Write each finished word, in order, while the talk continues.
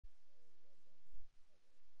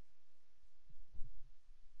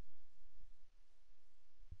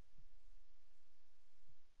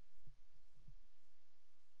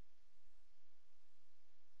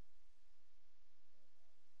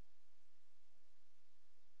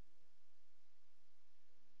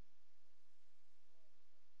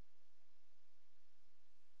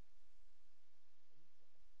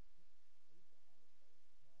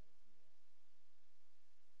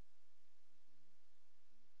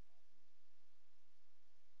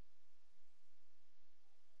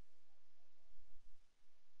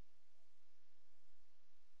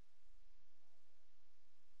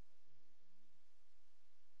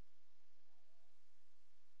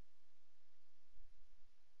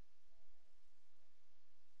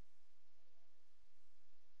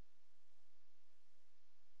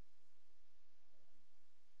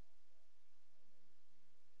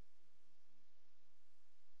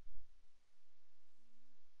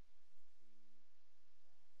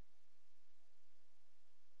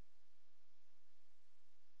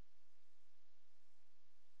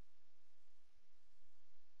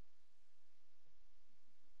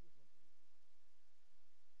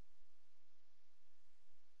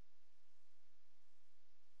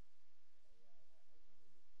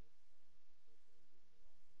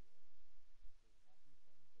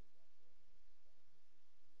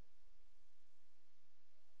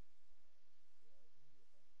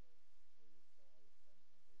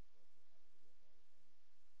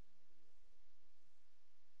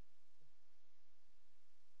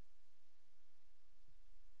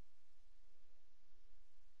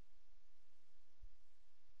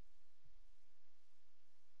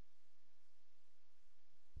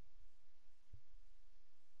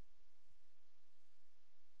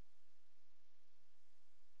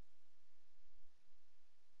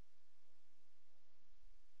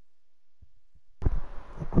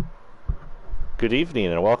Good evening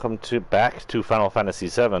and welcome back to Final Fantasy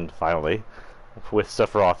VII, finally, with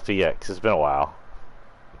Sephiroth DX. It's been a while.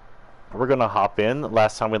 We're going to hop in.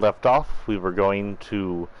 Last time we left off, we were going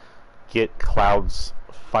to get Cloud's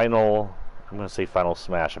final, I'm going to say final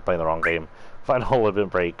smash, I'm playing the wrong game, final limit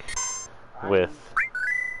break with,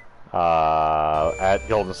 at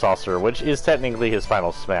Golden Saucer, which is technically his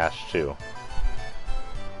final smash, too.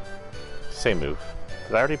 Same move.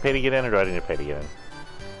 Did I already pay to get in, or do I need to pay to get in?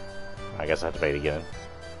 I guess I have to pay to get in.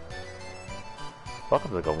 Welcome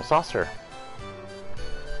to the Golden Saucer.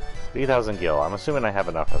 3,000 gil. I'm assuming I have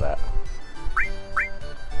enough of that.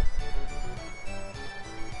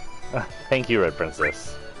 Thank you, Red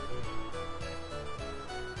Princess.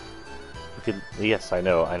 You could, yes, I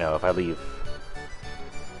know, if I leave.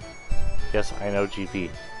 Yes, I know,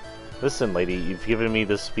 GP. Listen, lady, you've given me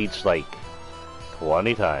this speech like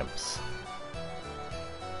 20 times.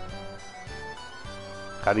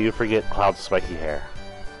 How do you forget Cloud's spiky hair?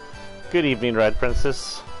 Good evening, Red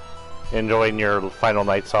Princess. Enjoying your final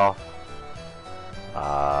nights off?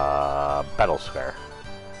 Battle Square.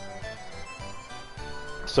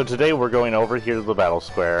 So today we're going over here to the Battle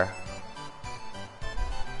Square.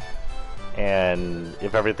 And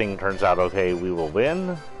if everything turns out okay, we will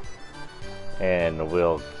win. And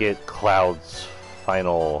we'll get Cloud's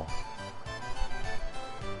final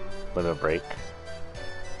limit break.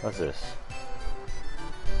 What's this?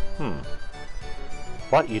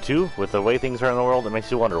 What, you two? With the way things are in the world, it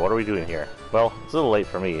makes you wonder, what are we doing here? Well, it's a little late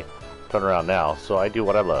for me. Turn around now, so I do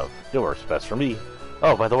what I love. It works best for me.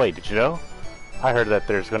 Oh, by the way, did you know? I heard that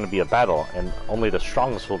there's going to be a battle, and only the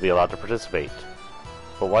strongest will be allowed to participate.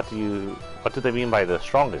 But what do they mean by the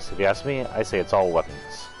strongest? If you ask me, I say it's all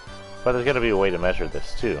weapons. But there's got to be a way to measure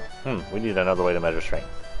this, too. We need another way to measure strength.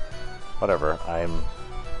 Whatever, I'm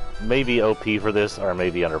maybe OP for this, or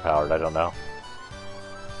maybe underpowered, I don't know.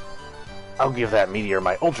 I'll give that meteor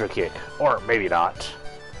my ultra kick, or maybe not.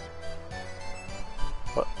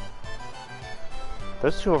 What?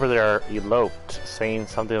 Those two over there eloped, saying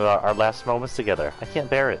something about our last moments together. I can't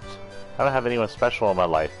bear it. I don't have anyone special in my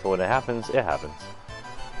life, but when it happens, it happens.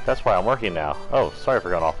 That's why I'm working now. Oh, sorry for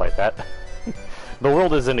going off like that. The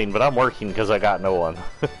world is ending, but I'm working because I got no one.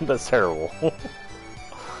 That's terrible.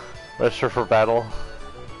 Register for battle.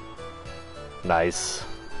 Nice.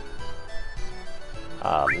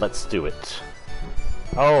 Let's do it.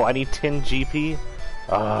 Oh, I need 10 GP?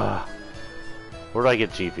 Where do I get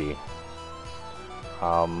GP?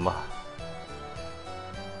 I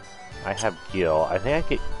have Gil. I think I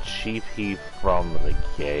get GP from the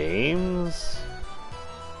games?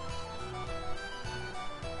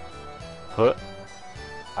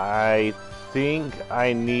 I think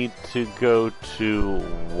I need to go to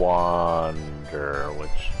Wander,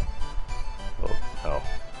 which... Oh, no.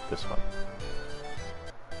 This one.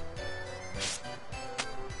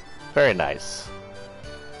 Very nice.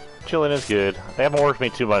 Chilling is good. They haven't worked me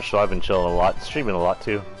too much, so I've been chilling a lot, streaming a lot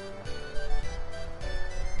too.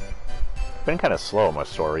 Been kind of slow in my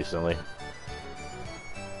store recently.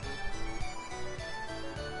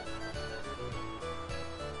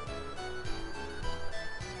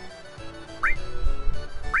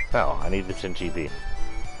 Oh, I need the 10 GP.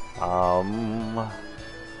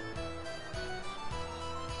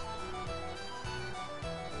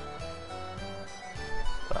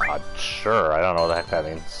 Sure, I don't know what the heck that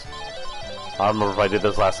means. I don't remember if I did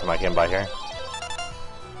this last time I came by here.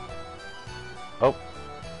 Oh.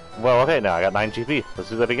 Well, okay, now I got 9 GP.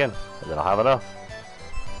 Let's do that again, and then I'll have enough.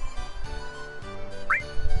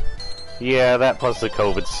 Yeah, that plus the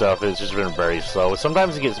COVID stuff has just been very slow.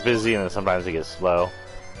 Sometimes it gets busy, and then sometimes it gets slow.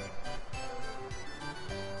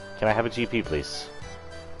 Can I have a GP, please?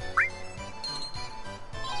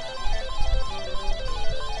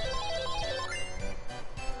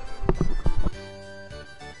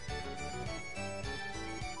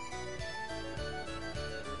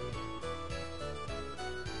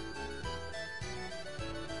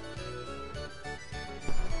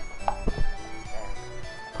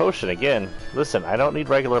 Potion again. Listen, I don't need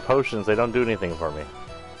regular potions. They don't do anything for me.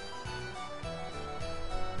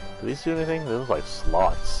 Do these do anything? They look like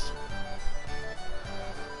slots.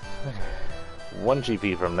 1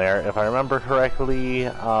 GP from there. If I remember correctly,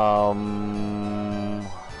 I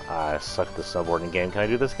suck at the snowboarding game. Can I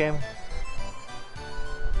do this game?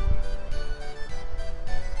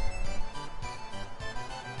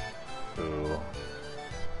 Ooh.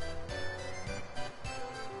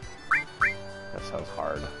 That sounds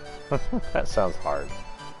hard. That sounds hard.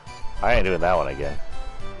 I ain't doing that one again.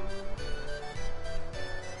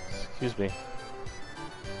 Excuse me.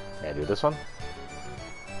 Can I do this one?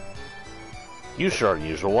 You sure are the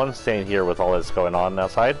usual one, staying here with all this going on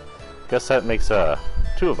outside. Guess that makes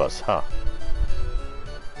two of us, huh?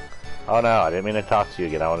 Oh no, I didn't mean to talk to you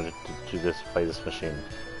again. I wanted to do this, play this machine.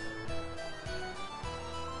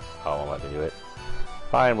 Oh, won't let me do it.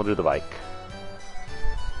 Fine, we'll do the bike.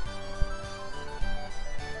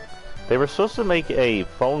 They were supposed to make a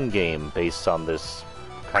phone game based on this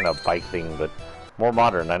kind of bike thing, but more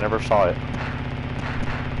modern. I never saw it.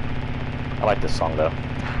 I like this song though.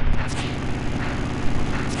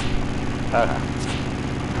 Okay.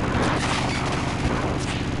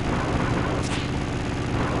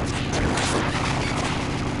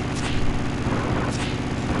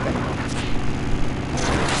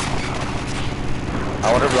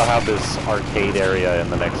 I wonder if they'll have this arcade area in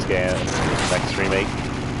the next game, next remake.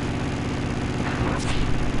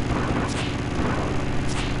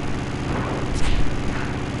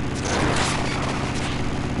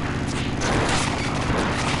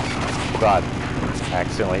 Oh God, I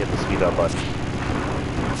accidentally hit the speed up button.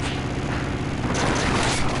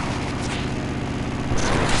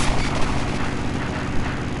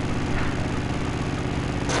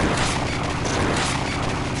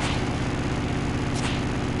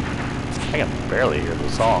 I can barely hear the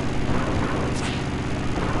song.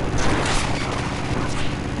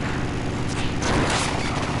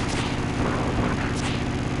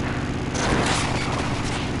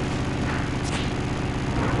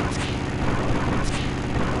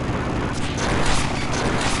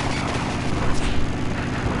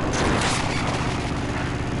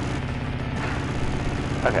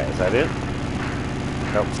 Okay, is that it?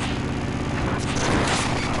 Nope.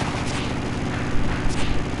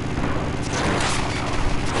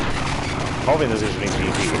 Hoping this is me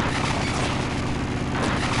GP.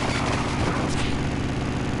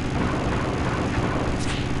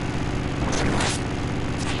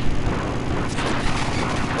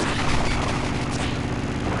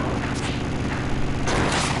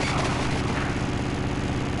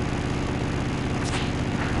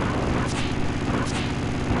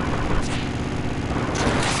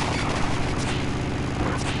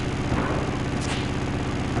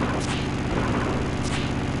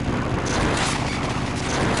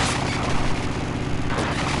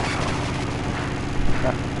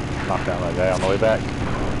 Knock down that guy on the way back.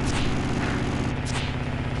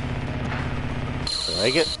 Did I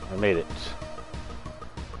make it? I made it.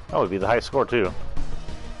 That would be the high score too.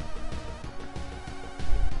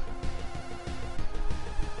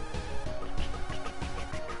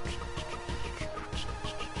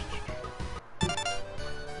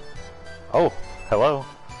 Oh, hello.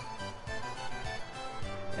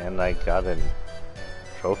 And I got a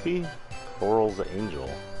trophy? Coral's Angel.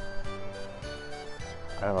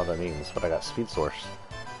 I don't know what that means, but I got Speed Source.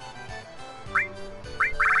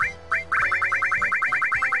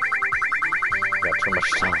 Got too much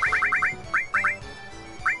stuff.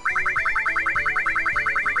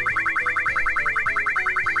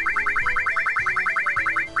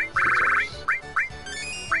 Speed Source.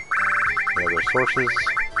 Any other sources?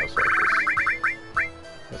 No sources.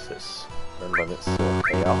 What's this? Earn limits or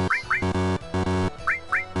payouts?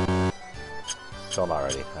 Still not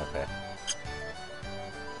ready. Okay.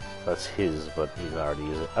 That's his, but he's already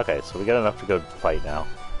used it. Okay, so we got enough to go fight now.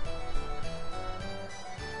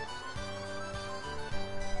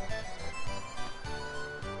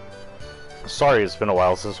 Sorry, it's been a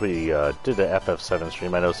while since we did the FF7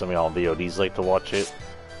 stream. I know some of y'all on VODs like to watch it.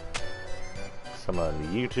 Some on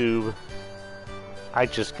YouTube. I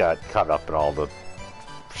just got caught up in all the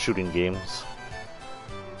shooting games.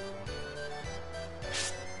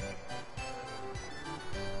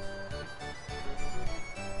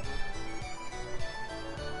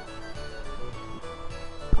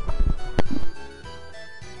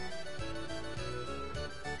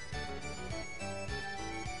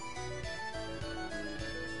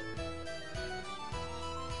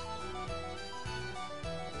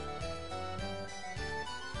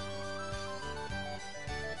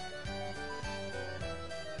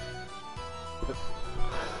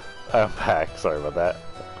 I'm back, sorry about that.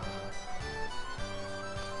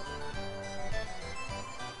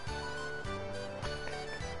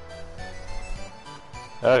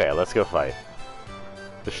 Okay, let's go fight.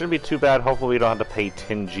 This shouldn't be too bad, hopefully we don't have to pay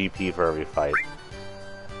 10 GP for every fight.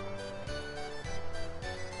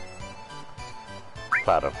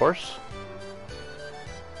 Cloud, of course.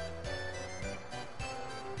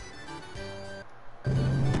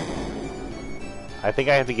 I think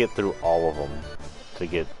I have to get through all of them to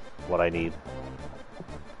get what I need.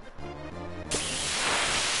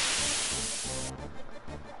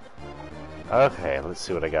 Okay, let's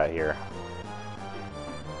see what I got here.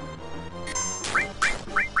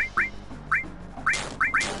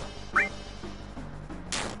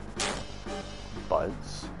 What?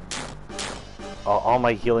 All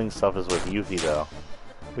my healing stuff is with Yuffie, though.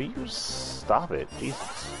 Will you stop it?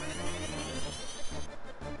 Jesus.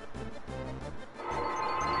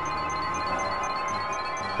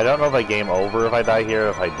 I don't know if I game over if I die here.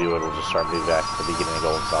 If I do, it'll just start me back to the beginning of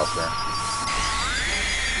Golden Saucer.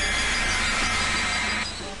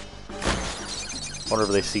 Wonder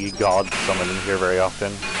if they see gods summoning here very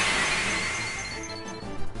often.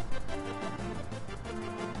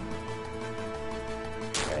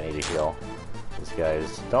 Okay, I need to heal. These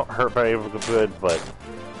guys don't hurt very good, but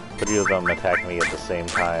 3 of them attack me at the same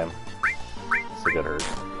time. It's a good hurt.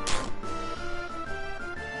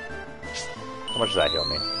 How much does that heal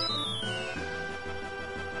me?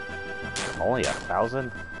 Only 1,000?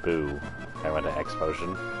 Boo. I went to X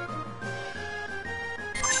potion.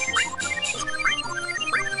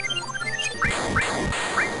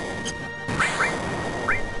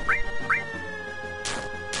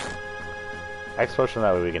 X potion,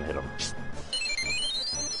 that way we can hit him.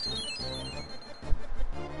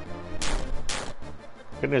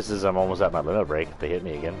 Good news is I'm almost at my limit break if they hit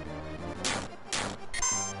me again.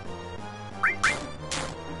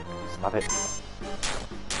 Stop it.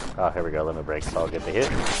 Oh, here we go, limit break, so I'll get the hit.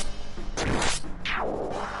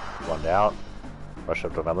 One down. Rush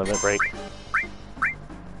up to my limit break.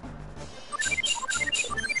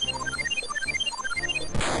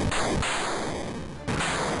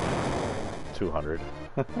 $200.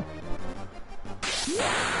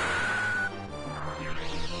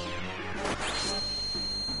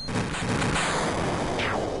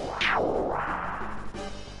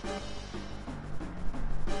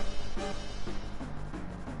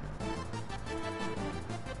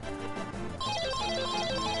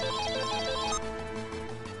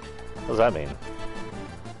 What does that mean?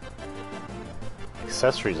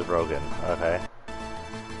 Accessories are broken. Okay.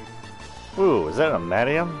 Ooh, is that a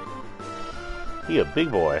Madium? He a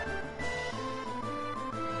big boy.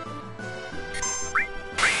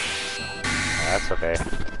 That's okay.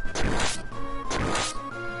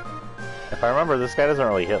 If I remember, this guy doesn't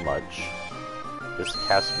really hit much. Just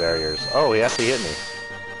cast barriers. Oh, he actually hit me.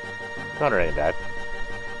 200 ain't bad.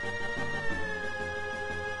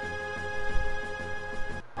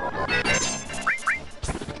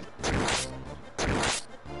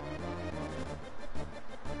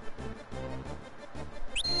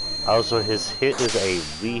 Also, his hit is a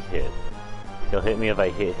V hit. He'll hit me if I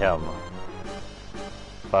hit him.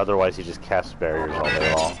 But otherwise, he just casts barriers all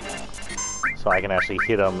day long. So I can actually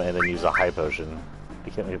hit him and then use a high potion to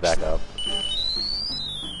get me back up.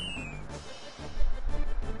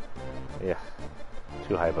 Yeah.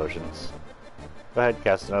 2 high potions. Go ahead,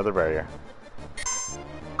 cast another barrier.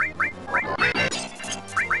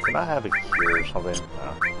 Can I have a cure or something?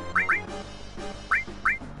 No.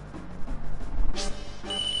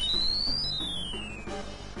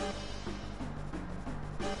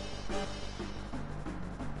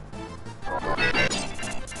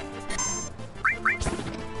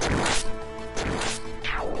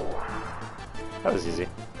 That was easy.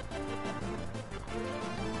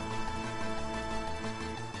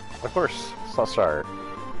 Of course, so I'll start.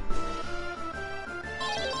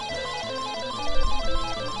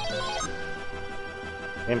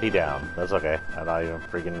 MP down. That's okay. I'm not even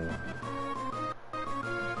freaking...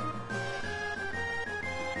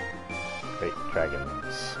 Great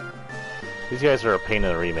dragons. These guys are a pain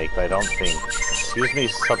in the remake, but I don't think... Excuse me,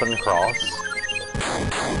 Southern Cross?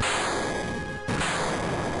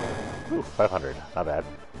 Ooh, 500. Not bad.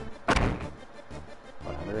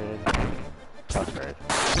 100. 100.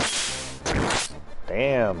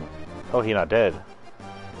 Damn. Oh, he not dead.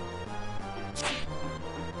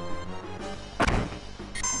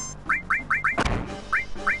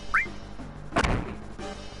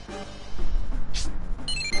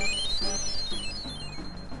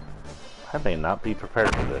 I may not be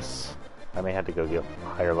prepared for this. I may have to go get a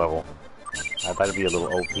higher level. I thought it'd be a little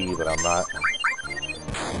OP, but I'm not.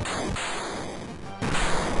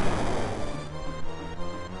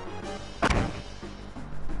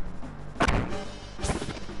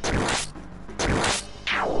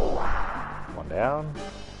 One down.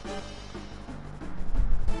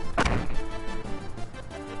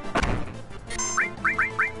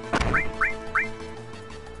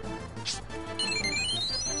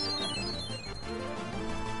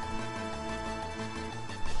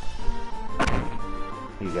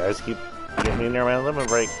 You guys keep getting me near my limit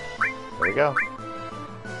break. There we go.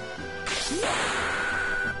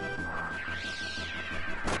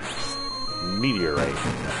 Meteorite.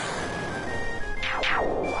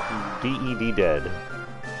 DED dead.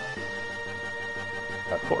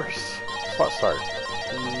 Of course. Spot start.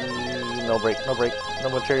 No break, no break, no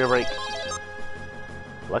material break.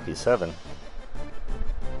 lucky 7.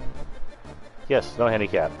 Yes, no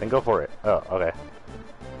handicap. Then go for it. Oh, okay.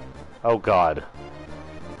 Oh god.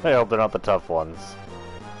 I hope they're not the tough ones.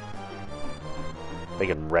 They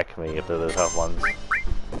can wreck me if they're the tough ones.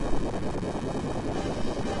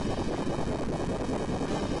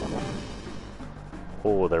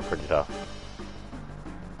 Oh, they're pretty tough.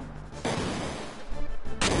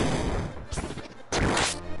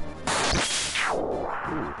 Ooh.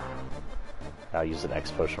 I'll use an X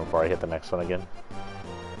potion before I hit the next one again.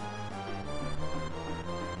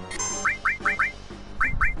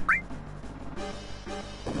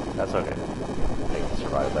 That's okay. They can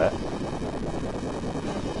survive that.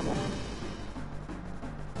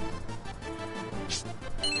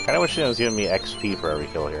 Kinda wish it was giving me XP for every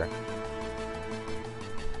kill here.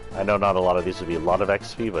 I know not a lot of these would be a lot of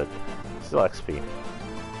XP, but still XP.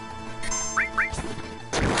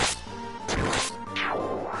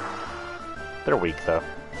 They're weak, though.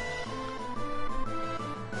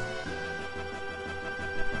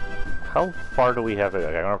 How far do we have it?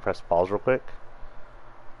 Okay, I'm gonna press pause real quick.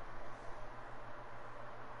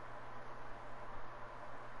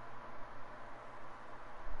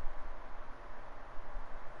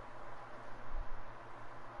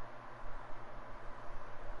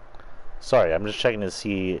 Sorry, I'm just checking to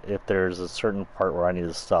see if there's a certain part where I need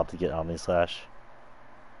to stop to get Omni Slash.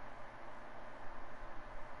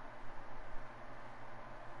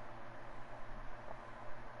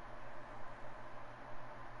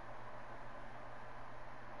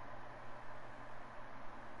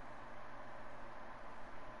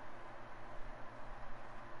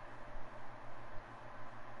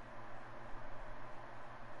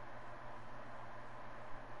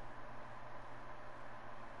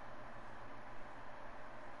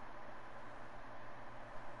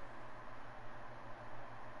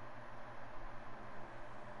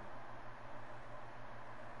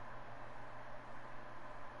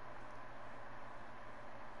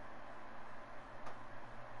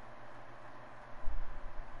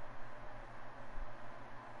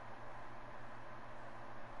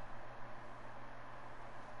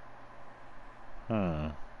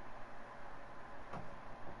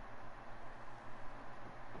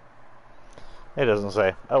 It doesn't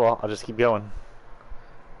say. Oh well, I'll just keep going.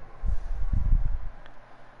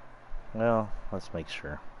 Well, let's make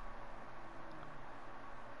sure.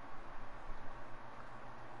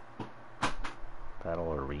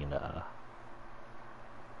 Battle Arena.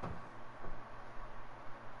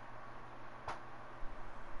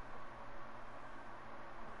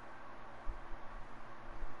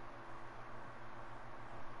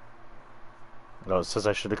 Oh, it says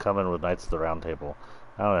I should have come in with Knights of the Round Table.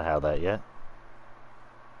 I don't have that yet.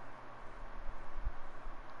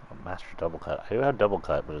 Master Double Cut. I do have Double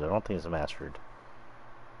Cut, but I don't think it's mastered.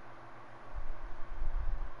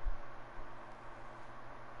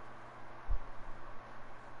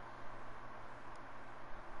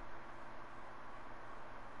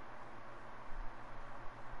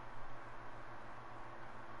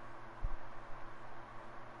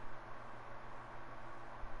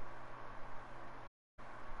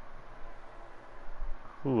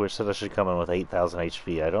 Ooh, it said I should come in with 8,000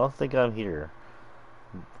 HP. I don't think I'm here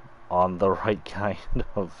on the right kind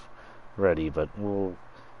of ready, but we'll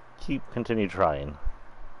continue trying.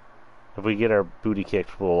 If we get our booty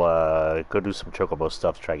kicked, we'll go do some Chocobo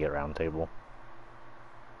stuff to try to get Round Table.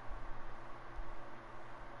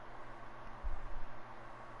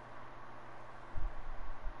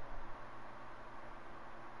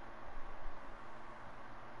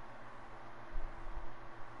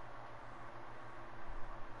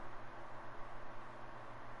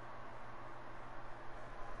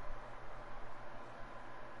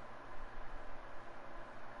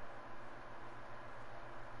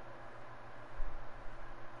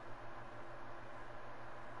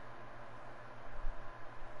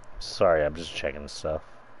 Sorry, I'm just checking stuff.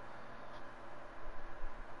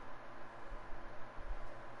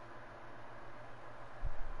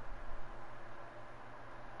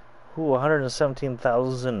 Ooh,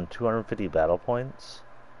 117,250 battle points.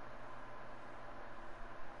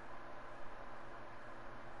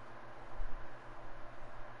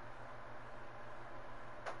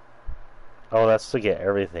 Oh, that's to get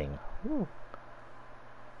everything. Ooh.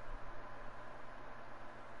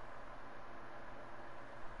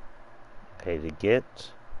 Okay, to get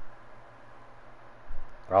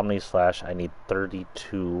Omni Slash, I need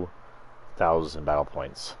 32,000 battle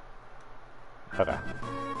points. Okay.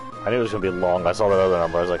 I knew it was going to be long. I saw that other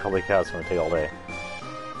number. I was like, holy cow, it's going to take all day.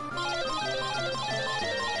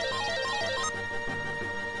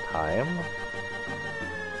 Time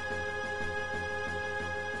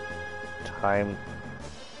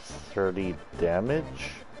 30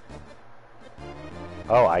 damage?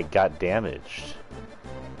 Oh, I got damaged.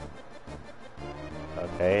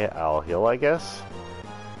 Okay, I'll heal, I guess.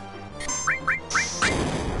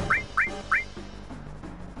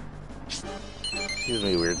 Excuse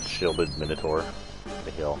me, weird shielded minotaur.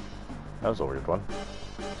 The heal. That was a weird one.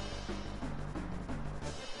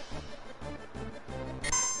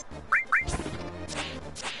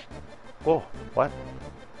 Whoa, what?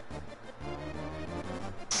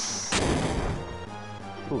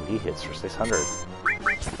 Ooh, he hits for 600.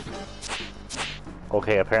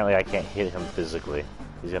 Okay, apparently I can't hit him physically.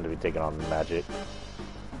 He's going to be taking on magic.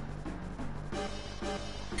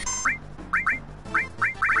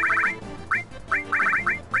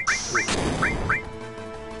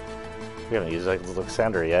 We haven't used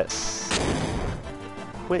Alexander yet.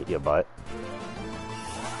 Quit, you butt.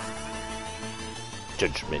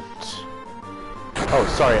 Judgment. Oh,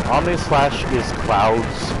 sorry. Omni Slash is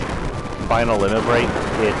Cloud's final limit break.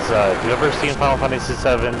 It's, if you've ever seen Final Fantasy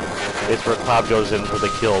VII, it's where Cloud goes in for the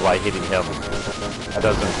kill by hitting him a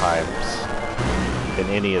dozen times in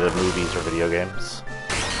any of the movies or video games.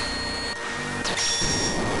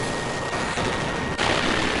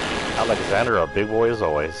 Alexander, a big boy as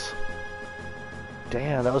always.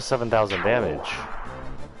 Damn, that was 7,000 damage.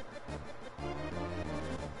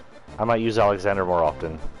 I might use Alexander more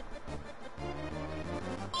often.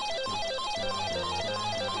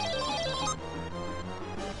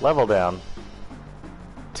 Level down.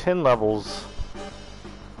 10 levels.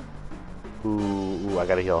 Ooh, I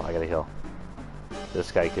gotta heal, I gotta heal.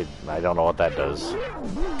 This guy could... I don't know what that does.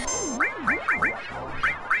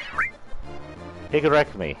 He could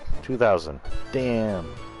wreck me. 2,000. Damn.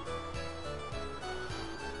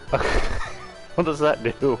 What does that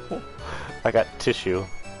do? I got tissue.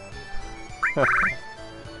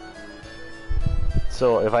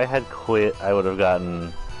 So if I had quit, I would have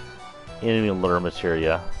gotten enemy lure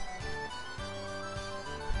materia.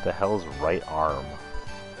 The hell's right arm?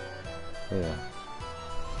 Yeah.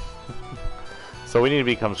 So we need to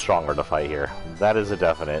become stronger to fight here. That is a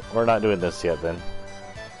definite. We're not doing this yet then.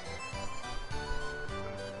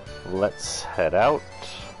 Let's head out.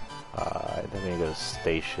 Then we go to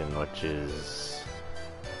station, which is...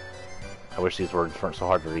 I wish these words weren't so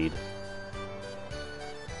hard to read.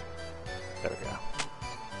 There we go.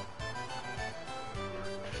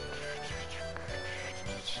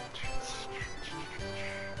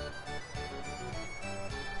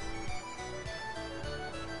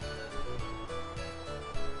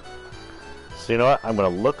 So you know what? I'm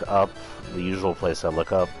going to look up the usual place I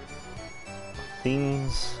look up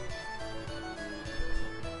things.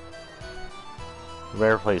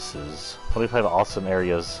 Rare places. 25 awesome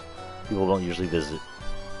areas people don't usually visit.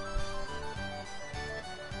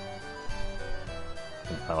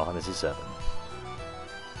 In Final Fantasy VII.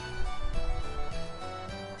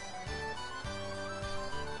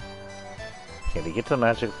 Okay, to get to the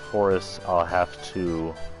Magic Forest, I'll have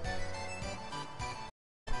to...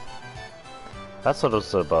 That's what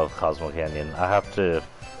is above Cosmo Canyon. I have to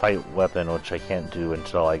fight Weapon, which I can't do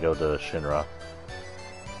until I go to Shinra.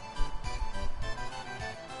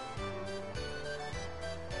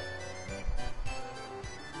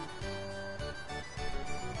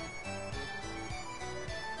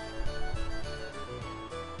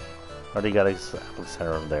 Already got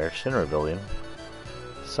Alexander over there. Shinra building.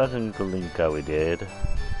 Sunken Galinka we did.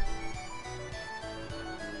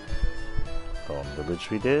 Bone Village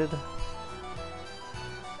we did.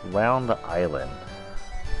 Round Island.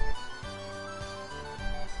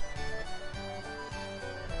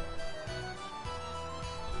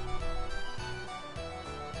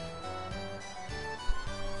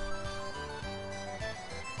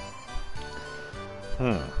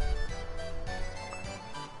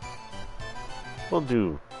 We'll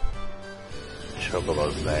do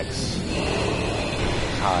Chocobos next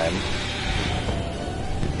time.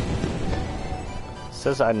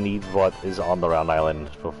 Says I need what is on the Round Island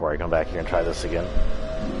before I come back here and try this again.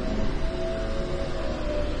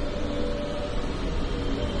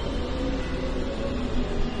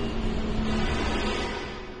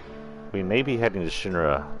 We may be heading to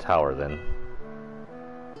Shinra Tower then.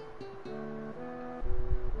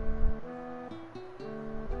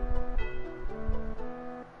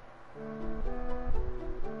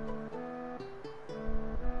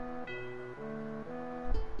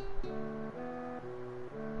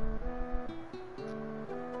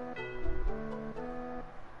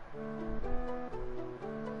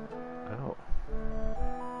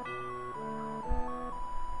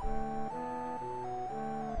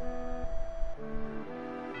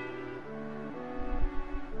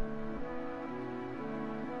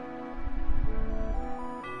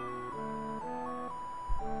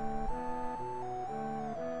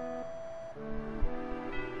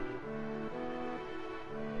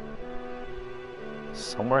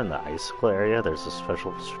 Somewhere in the icicle area, there's a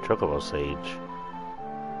special chocobo sage.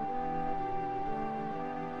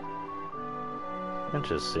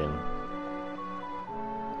 Interesting.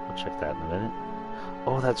 I'll check that in a minute.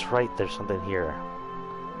 Oh, that's right, there's something here.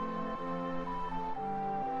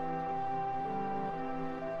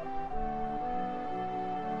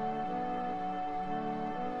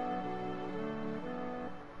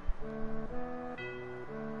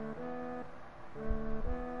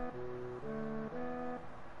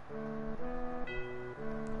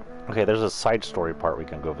 Okay, there's a side story part we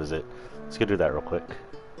can go visit. Let's go do that real quick.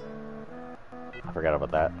 I forgot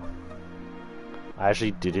about that. I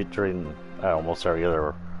actually did it during almost every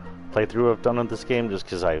other playthrough I've done on this game just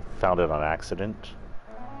because I found it on accident.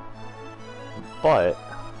 But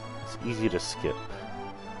it's easy to skip.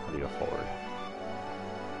 How do you go forward?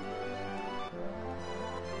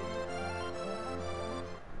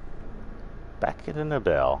 Back at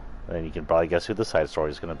Annabelle. And you can probably guess who the side story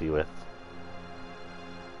is going to be with.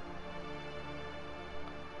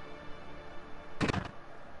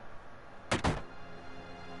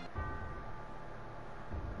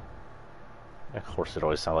 Of course, it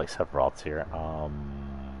always sounds like Sephiroth's here.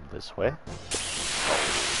 This way. Oh,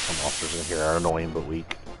 some monsters in here are annoying but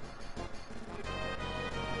weak.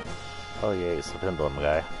 Oh yeah, it's the pendulum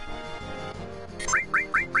guy.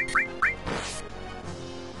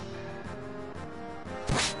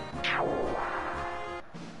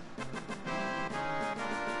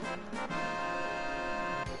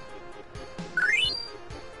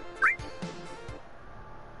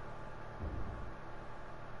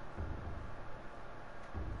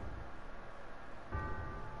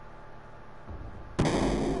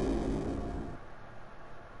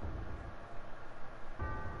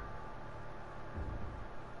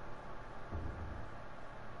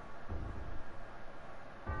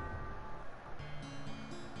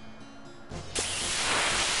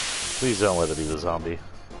 Please don't let it be the zombie.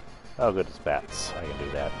 Oh good, it's bats. I can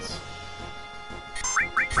do that.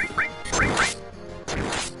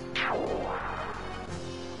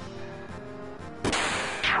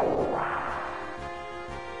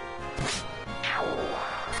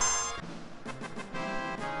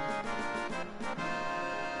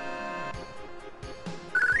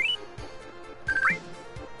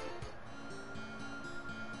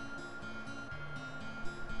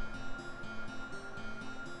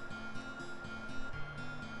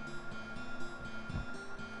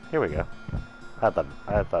 Here we go. I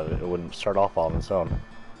thought it wouldn't start off on its own.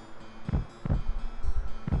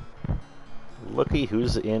 Looky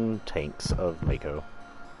who's in tanks of Mako.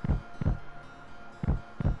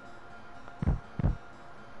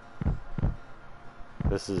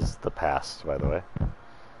 This is the past, by the way.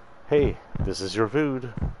 Hey, this is your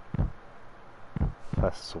food.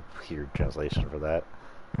 That's a weird translation for that.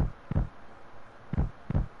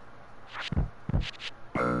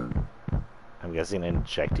 I'm guessing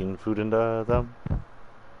injecting food into them?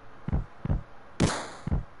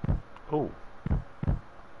 Oh.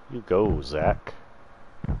 You go, Zack.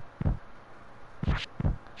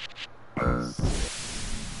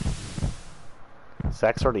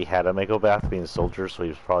 Zack's already had a Mako bath being a soldier, so he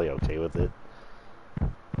was probably okay with it.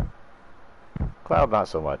 Cloud, not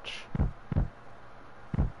so much.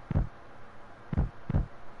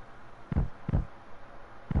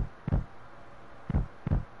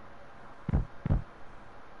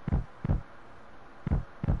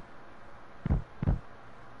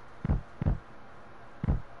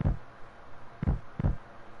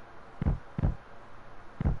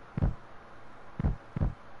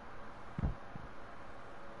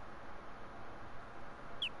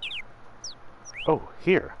 Oh,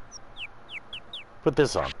 here. Put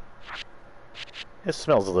this on. It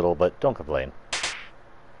smells a little, but don't complain.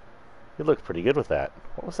 You look pretty good with that.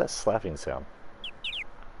 What was that slapping sound?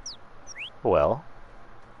 Well.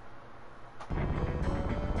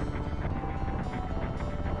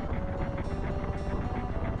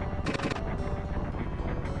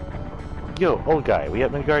 Yo, old guy, we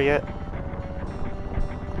at Midgar yet?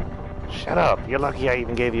 Shut up, you're lucky I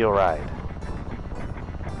even gave you a ride.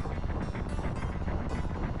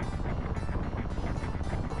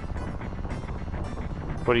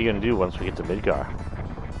 What are you gonna do once we get to Midgar?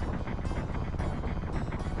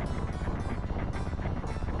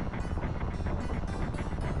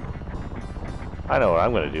 I know what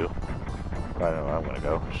I'm gonna do. I know where I'm gonna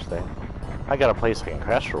go, I should say. I got a place I can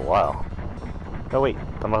crash for a while. No wait,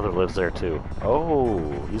 the mother lives there too. Oh,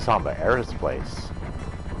 he's on the Aerith's place.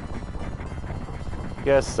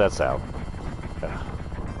 Guess that's out.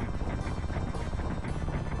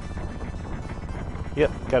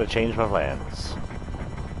 Yep, gotta change my plans.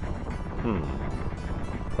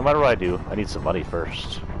 No matter what I do, I need some money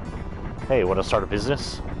first. Hey, want to start a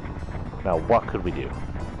business? Now, what could we do?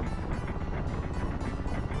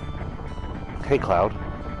 Hey, Cloud.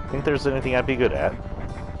 Think there's anything I'd be good at?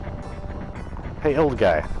 Hey, old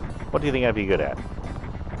guy. What do you think I'd be good at?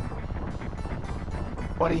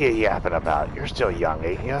 What are you yapping about? You're still young,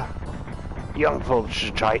 ain't ya? Young folks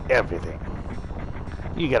should try everything.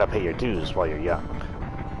 You gotta pay your dues while you're young.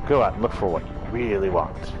 Go out and look for what you really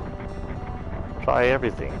want. Try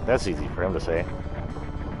everything. That's easy for him to say.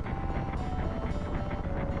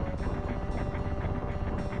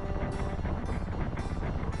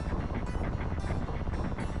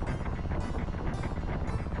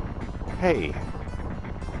 Hey.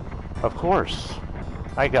 Of course.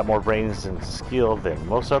 I got more brains and skill than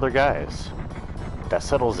most other guys. That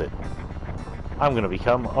settles it. I'm gonna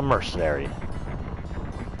become a mercenary.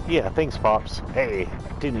 Yeah, thanks, Pops. Hey,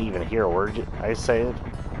 didn't even hear a word I said.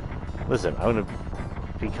 Listen, I'm gonna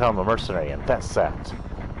become a mercenary, and that's that.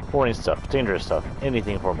 Boring stuff, dangerous stuff,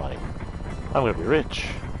 anything for money. I'm gonna be rich.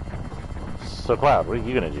 So, Cloud, what are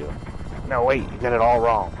you gonna do? No, wait, you got it all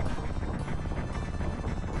wrong.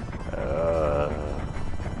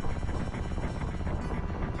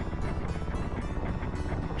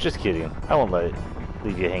 Just kidding. I won't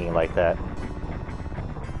leave you hanging like that.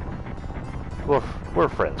 We're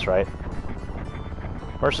friends, right?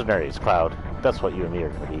 Mercenaries, Cloud. That's what you and me are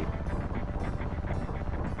gonna be.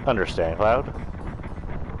 Understand, Cloud?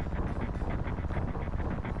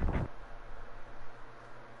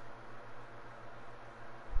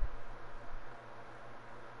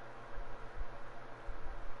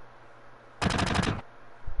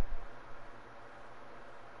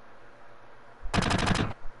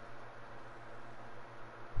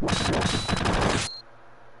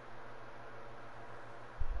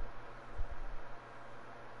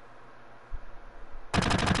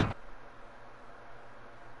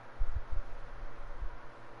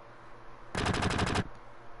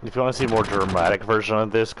 If you want to see a more dramatic version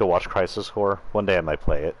of this, go watch Crisis Core. One day I might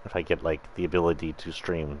play it, if I get, like, the ability to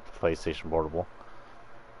stream PlayStation Portable.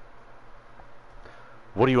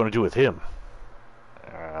 What do you want to do with him?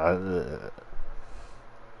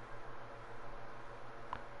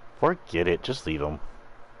 Forget it, just leave him.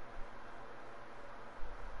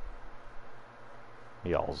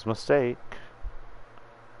 Y'all's mistake.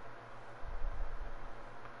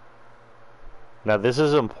 Now this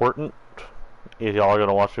is important if y'all are going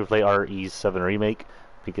to watch me play RE7 Remake,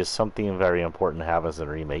 because something very important happens in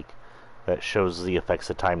Remake that shows the effects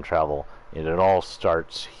of time travel, and it all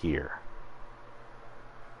starts here.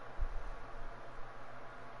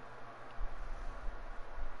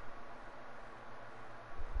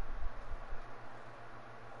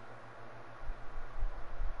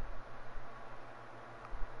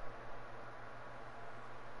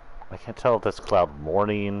 I can't tell if that's Cloud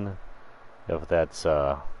Morning, if that's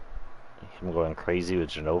him going crazy with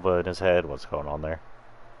Jenova in his head. What's going on there?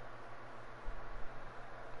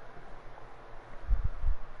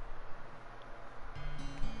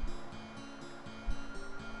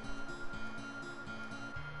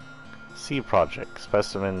 C Project,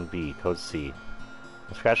 Specimen B, Code C.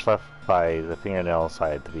 The scratch left by the fingernail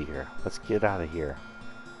side to be here. Let's get out of here.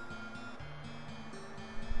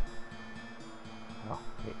 Oh,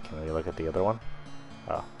 wait, can we look at the other one?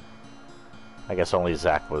 Oh. I guess only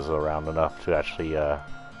Zach was around enough to actually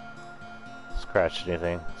scratch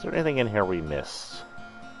anything. Is there anything in here we missed?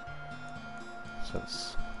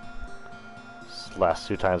 Since last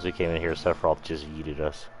two times we came in here, Sephiroth just yeeted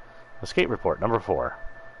us. Escape report number 4.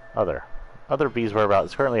 Other B's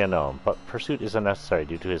whereabouts is currently unknown, but pursuit is unnecessary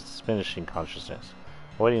due to his diminishing consciousness.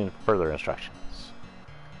 Awaiting further instructions.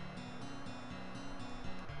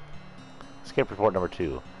 Escape report number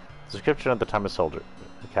 2. Description at the time of soldier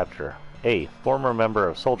capture. A. Former member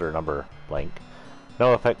of soldier number blank.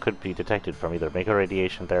 No effect could be detected from either Mako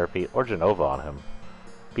radiation therapy or Jenova on him.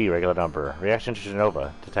 B. Regular number. Reaction to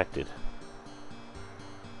Jenova detected.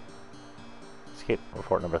 Escape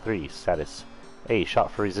report number 3. Status. A.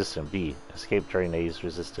 Shot for resistant. B. Escape during A's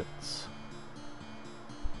resistance.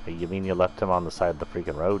 Hey, you mean you left him on the side of the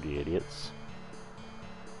freaking road, you idiots?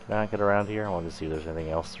 Can I get around here? I want to see if there's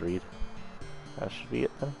anything else to read. That should be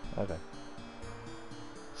it then? Okay.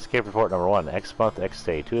 Escape report number 1. X month, X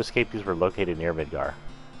day. 2 escapees were located near Midgar.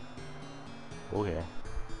 Okay.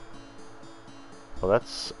 Well,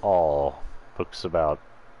 that's all books about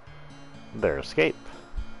their escape.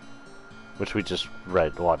 Which we just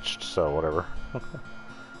watched, so whatever.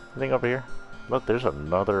 Anything over here? Look, there's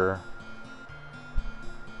another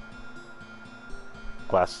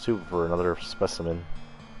glass tube for another specimen.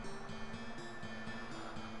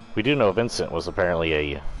 We do know Vincent was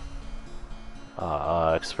apparently a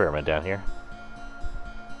experiment down here.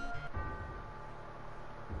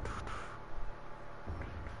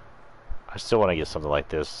 I still want to get something like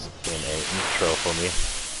this in an intro for me.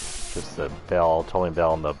 Just the bell, tolling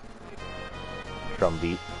bell, and the drum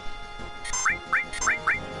beat.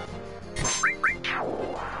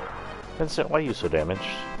 Vincent, why are you so damaged?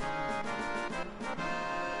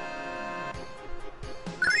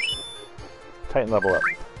 Titan level up.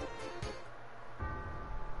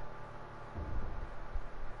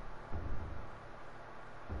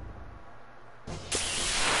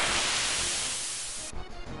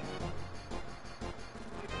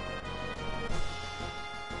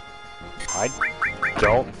 I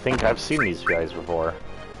don't think I've seen these guys before.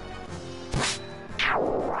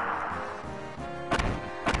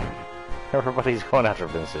 Everybody's going after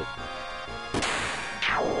Vincent.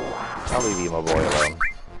 I'll leave you, my boy, alone.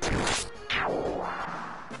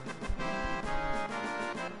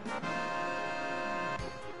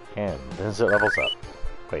 And Vincent levels up.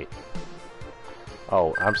 Wait.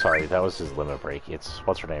 Oh, I'm sorry. That was his limit break. It's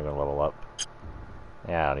what's her name gonna level up?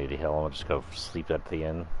 Yeah, I don't need to heal. I'll just go sleep at the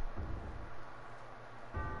end.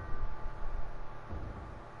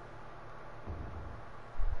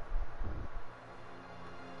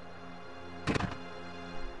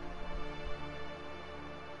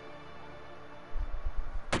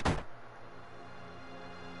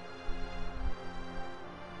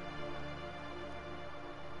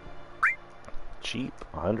 Cheap,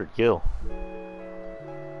 100 gil.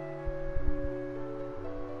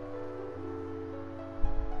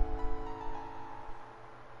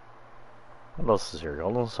 What else is here?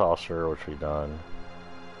 Golden Saucer, which we've done.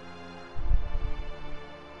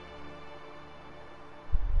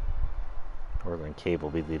 Northern Cape will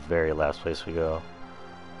be the very last place we go.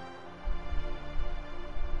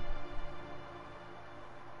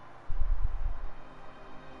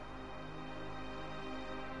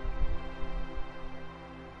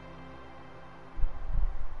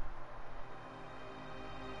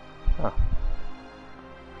 Huh.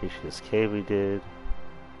 Precious Cave we did.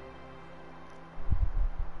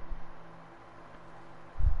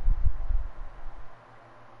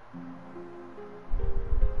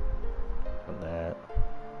 And that.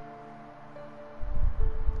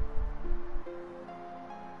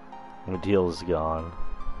 The deal is gone.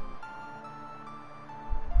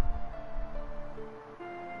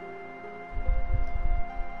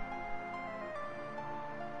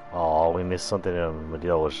 Oh, we missed something in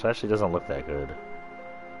Medeal, which actually doesn't look that good.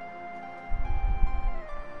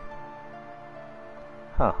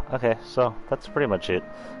 Huh, okay, so that's pretty much it.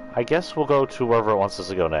 I guess we'll go to wherever it wants us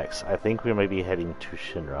to go next. I think we may be heading to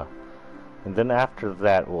Shinra. And then after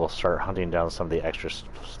that, we'll start hunting down some of the extra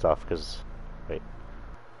stuff, because... Wait.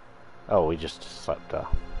 Oh, we just slept,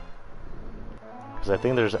 because I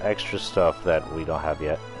think there's extra stuff that we don't have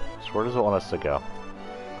yet. So where does it want us to go?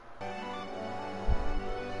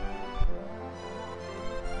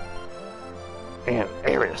 And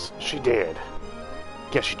Aeris, she did.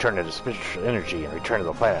 Guess she turned into spiritual energy and returned to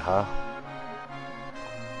the planet, huh?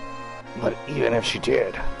 But even if she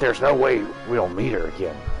did, there's no way we'll meet her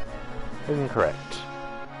again. Incorrect.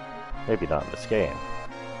 Maybe not in this game.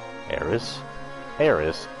 Aeris?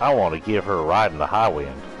 Aeris, I want to give her a ride in the high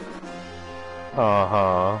wind.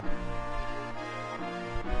 Uh-huh.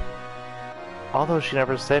 Although she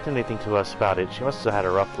never said anything to us about it, she must have had a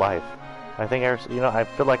rough life. I think Aeris, you know, I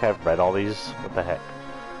feel like I've read all these. What the heck?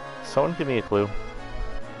 Someone give me a clue.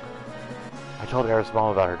 I told Aeris'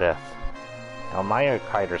 mom about her death. Now Maya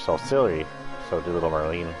cried herself silly, so did little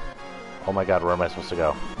Marlene. Oh my god, where am I supposed to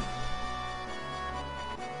go?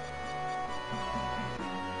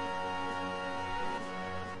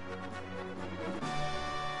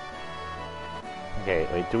 Okay,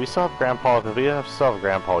 wait, do we still have Grandpa? If we still have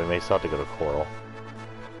Grandpa, we may still have to go to Coral.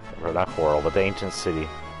 Or not Coral, but the Ancient City.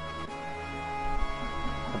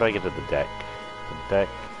 How do I get to the deck? The deck,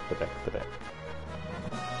 the deck, the deck.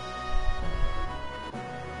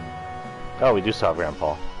 Oh, we do still have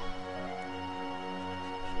Grandpa.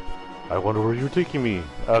 I wonder where you're taking me.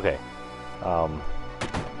 Okay.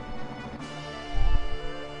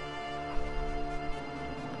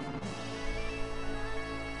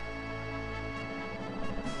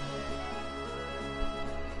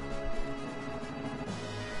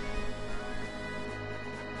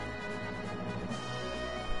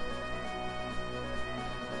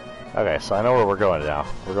 Okay, so I know where we're going now.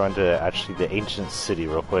 We're going to actually the Ancient City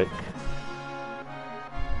real quick.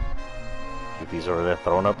 Keep over there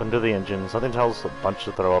thrown up into the engine. Something tells a bunch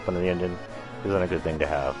to throw up into the engine isn't a good thing to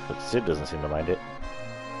have, but Sid doesn't seem to mind it.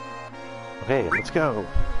 Okay, let's go.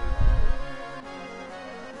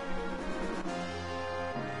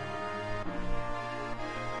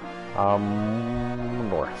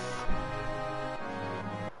 North.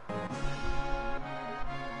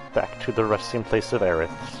 Back to the resting place of Aerith.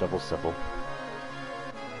 Simple, simple.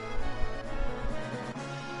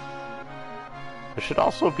 There should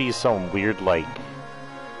also be some weird, like,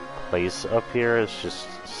 place up here. It's just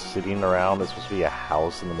sitting around. It's supposed to be a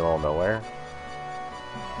house in the middle of nowhere.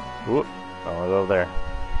 Whoop. I don't want to go over there.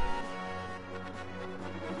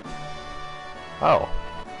 Oh.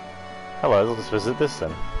 Hello, let's visit this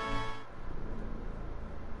then.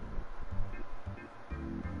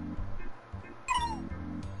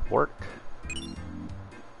 Work.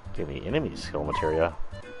 Give me enemy skill materia.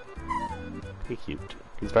 Be cute.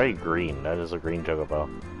 He's very green. That is a green Chocobo.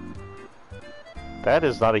 That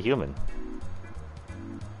is not a human.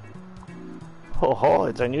 Ho ho,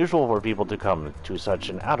 it's unusual for people to come to such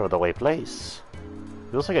an out-of-the-way place.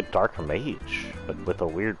 He looks like a dark mage, but with a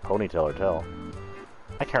weird ponytail or tail.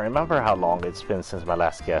 I can't remember how long it's been since my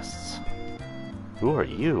last guests. Who are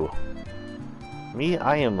you? Me,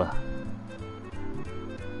 I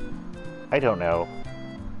don't know.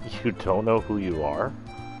 You don't know who you are?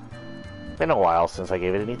 Been a while since I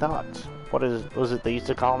gave it any thought. What was it they used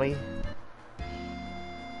to call me?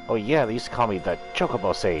 Oh yeah, they used to call me the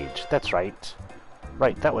Chocobo Sage. That's right.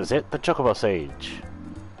 Right, that was it, the Chocobo Sage.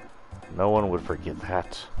 No one would forget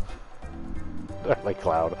that. Like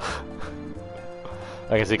Cloud.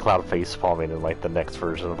 I can see Cloud face palming in like the next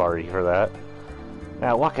version of RE for that.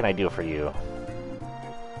 Now, what can I do for you?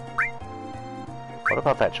 What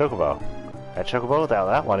about that Chocobo? That Chocobo?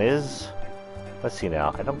 That one is... Let's see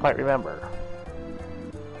now. I don't quite remember.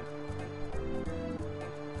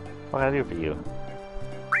 What can I do for you?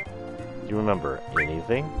 Do you remember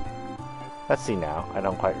anything? Let's see now. I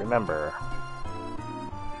don't quite remember.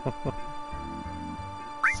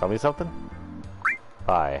 Tell me something?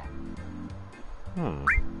 Bye.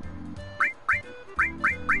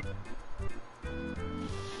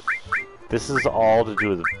 This is all to do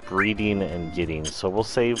with breeding and getting, so we'll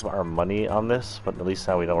save our money on this, but at least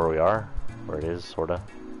now we know where we are. Where it is, sorta.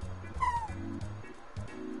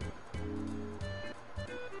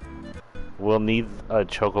 We'll need a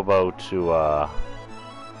Chocobo to,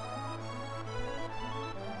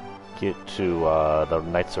 get to, the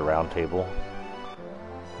Knights of Round Table,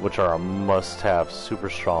 which are a must-have, super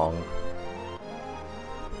strong.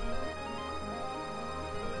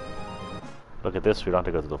 Look at this, we don't have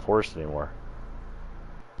to go through the forest anymore.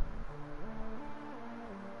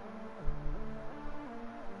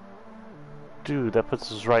 Dude, that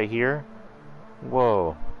puts us right here?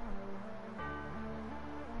 Whoa.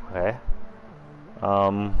 Okay.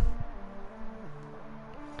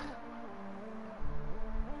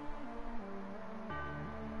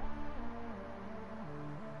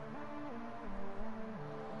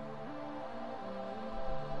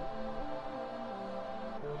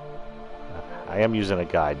 I am using a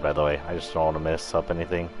guide, by the way. I just don't want to mess up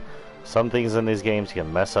anything. Some things in these games you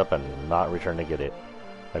can mess up and not return to get it.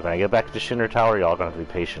 Like when I get back to Shinra Tower, y'all gonna have to be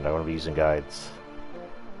patient. I'm gonna be using guides.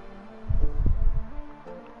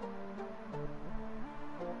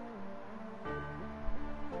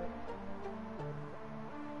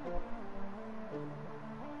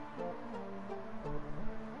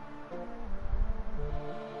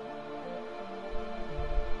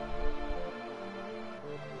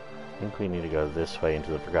 I think we need to go this way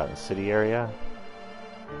into the Forgotten City area.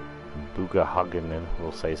 Bugahagen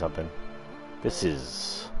will say something. This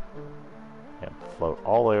is... Yeah, float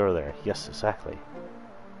all the way over there. Yes, exactly.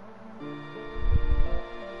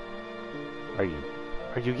 Are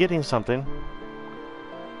you getting something?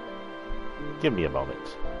 Give me a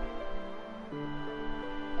moment.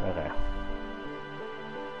 Okay.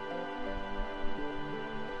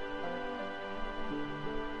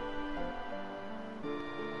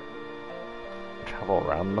 Travel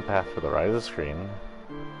around the path to the right of the screen.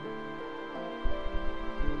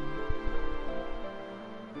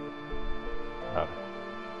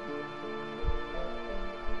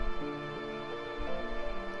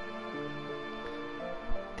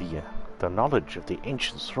 The knowledge of the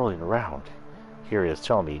ancients rolling around here is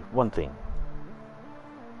telling me one thing.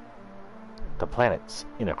 The planet's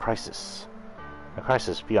in a crisis. A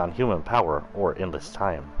crisis beyond human power or endless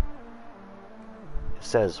time. It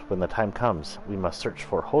says when the time comes, we must search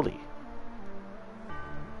for Holy.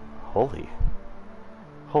 Holy?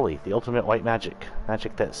 Holy, the ultimate white magic.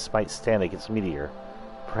 Magic that might stand against Meteor.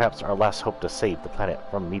 Perhaps our last hope to save the planet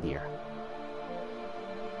from Meteor.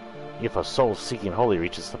 If a soul seeking Holy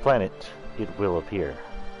reaches the planet, it will appear.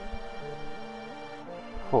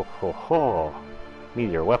 Ho ho ho!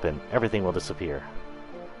 Meteor weapon, everything will disappear.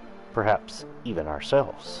 Perhaps even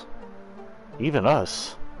ourselves. Even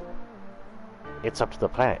us? It's up to the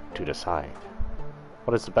planet to decide.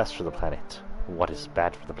 What is the best for the planet? What is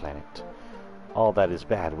bad for the planet? All that is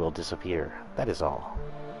bad will disappear. That is all.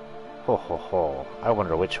 Ho ho ho. I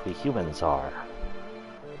wonder which we humans are.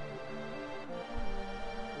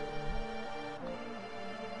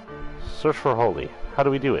 Search for Holy. How do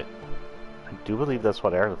we do it? I do believe that's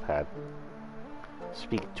what Aerith had.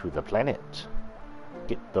 Speak to the planet.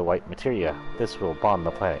 Get the white materia. This will bond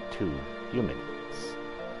the planet to humans.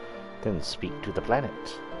 Then speak to the planet.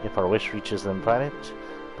 If our wish reaches the planet,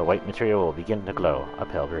 the white materia will begin to glow a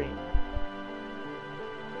pale green.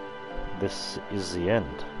 This is the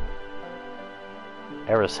end.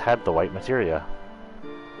 Eris had the white materia.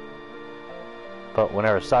 But when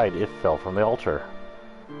Eris died, it fell from the altar.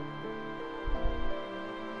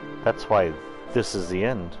 That's why this is the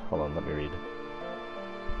end. Hold on, let me read.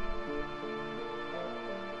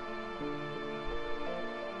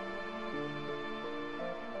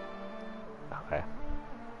 Okay.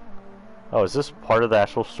 Oh, is this part of the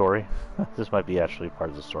actual story? This might be actually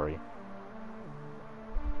part of the story.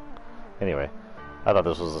 Anyway, I thought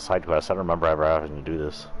this was a side quest. I don't remember ever having to do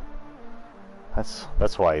this.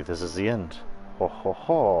 That's why this is the end. Ho ho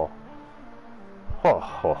ho. Ho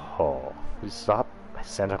ho ho. Please stop.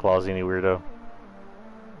 Santa Claus, any weirdo?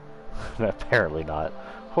 Apparently not.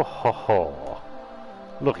 Ho ho ho.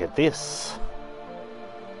 Look at this.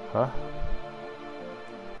 Huh?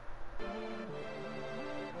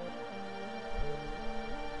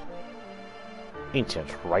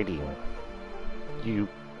 Ancient writing.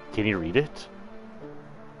 Can you read it?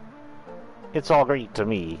 It's all great to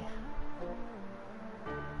me.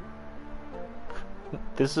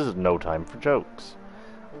 This is no time for jokes.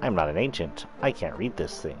 I'm not an ancient. I can't read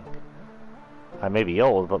this thing. I may be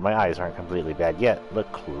old, but my eyes aren't completely bad yet.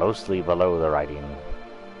 Look closely below the writing.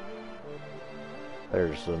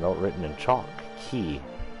 There's a note written in chalk. Key.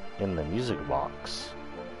 In the music box.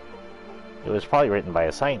 It was probably written by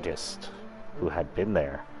a scientist who had been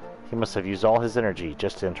there. He must have used all his energy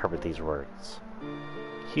just to interpret these words.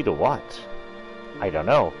 Key to what? I don't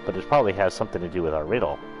know, but it probably has something to do with our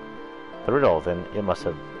riddle. The riddle, then, it must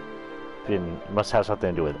have something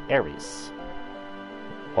to do with Ares.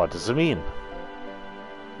 What does it mean?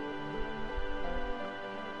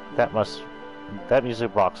 That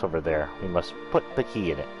music box over there, we must put the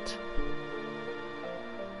key in it.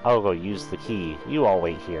 I'll go use the key. You all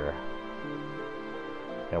wait here.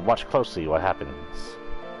 And watch closely what happens.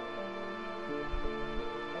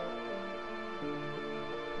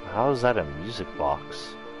 How is that a music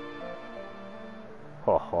box?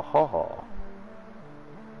 Ho ho ho ho.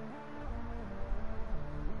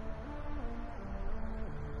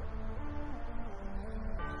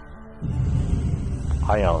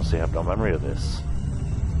 I honestly have no memory of this.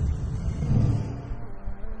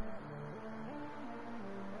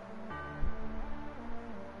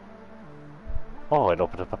 Oh, it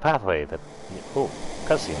opened up a pathway that... Oh,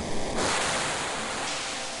 cutscene.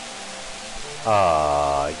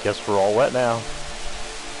 I guess we're all wet now.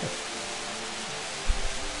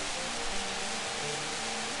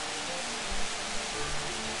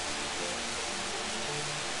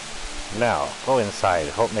 Now, go inside.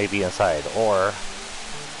 Hope may be inside, or...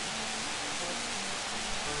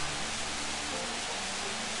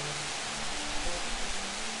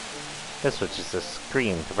 This switches the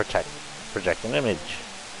screen to project an image.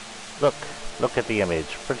 Look at the image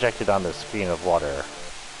projected on the screen of water.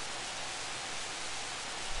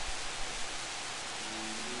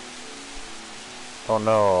 Oh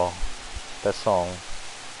no, that song.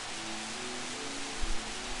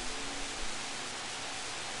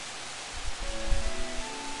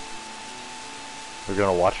 We're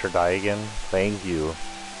gonna watch her die again? Thank you.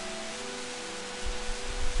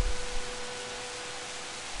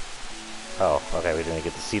 Oh, okay, we didn't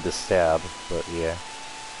get to see the stab, but yeah.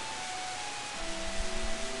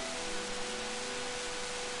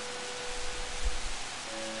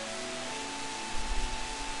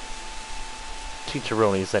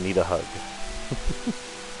 Teacheronis that need a hug.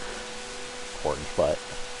 Orange butt.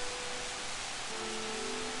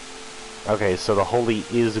 Okay, so the holy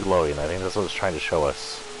is glowing. I think that's what it's trying to show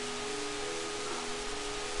us.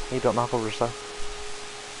 Hey, don't knock over stuff.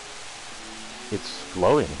 It's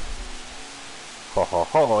glowing. Ho ho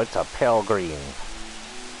ho, it's a pale green.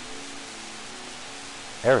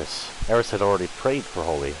 Eris had already prayed for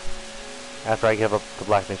holy. After I gave up the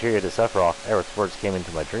black materia to Sephiroth, Aerith's words came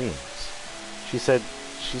into my dreams. She said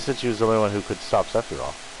she was the only one who could stop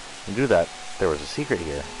Sephiroth. And to do that, there was a secret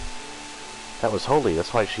here. That was holy,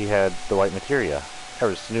 that's why she had the white materia.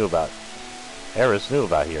 Eris knew about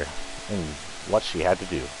here, and what she had to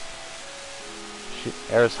do.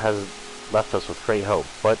 Eris has left us with great hope,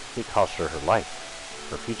 but it cost her her life,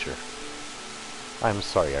 her future. I'm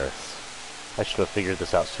sorry, Aerith. I should have figured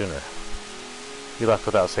this out sooner. You left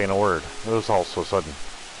without saying a word. It was all so sudden.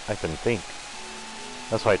 I couldn't think.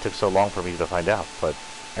 That's why it took so long for me to find out, but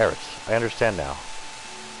Aerith, I understand now.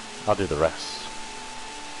 I'll do the rest.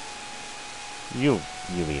 You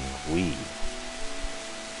mean we.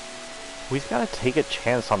 We've got to take a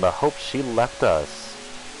chance on the hope she left us.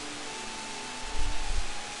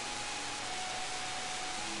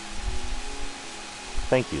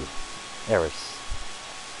 Thank you, Aerith.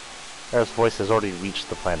 Aerith's voice has already reached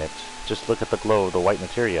the planet. Just look at the glow of the white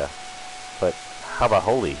materia. But how about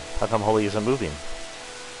Holy? How come Holy isn't moving?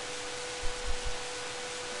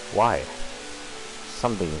 Why?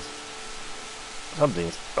 Something's...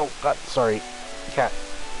 Oh god, sorry. Cat,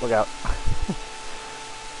 look out.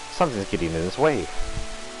 Something's getting in his way.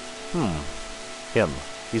 Him.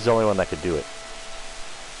 He's the only one that could do it.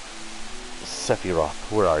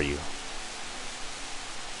 Sephiroth, where are you?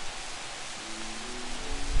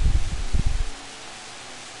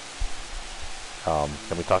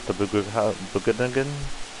 Can we talk to Buhaganon?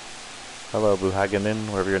 Hello, Buhaganon,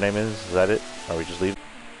 wherever your name is. Is that it? Or we just leave?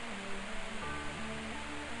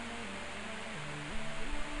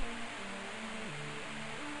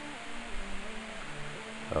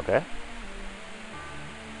 Okay.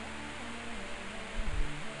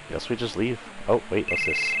 Guess we just leave. Oh, wait, what's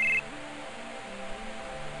this?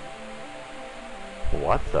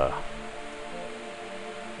 What the?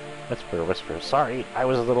 Whisper. Sorry, I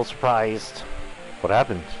was a little surprised. What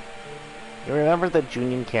happened? You remember the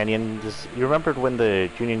Junon Canyon? You remembered when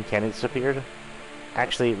the Junon Canyon disappeared?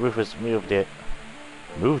 Actually, Rufus moved it.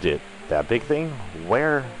 Moved it? That big thing?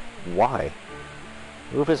 Where? Why?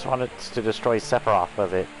 Rufus wanted to destroy Sephiroth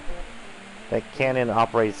with it. That cannon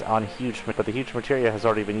operates on but the huge materia has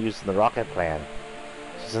already been used in the rocket plan.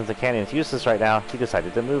 So since the cannon's useless right now, he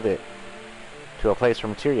decided to move it to a place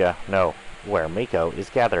where materia, no, where Mako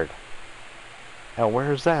is gathered. And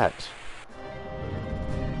where is that?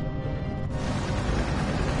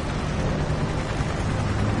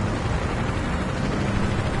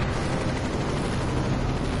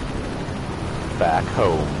 Back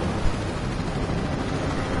home.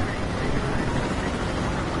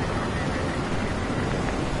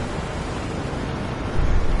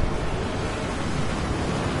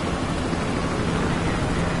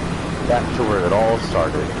 Back to where it all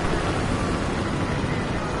started.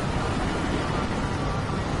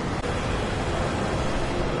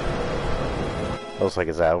 Looks like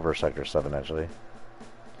it's over Sector 7, actually.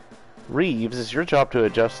 Reeves, it's your job to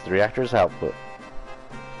adjust the reactor's output.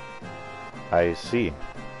 I see.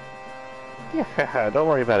 Yeah, don't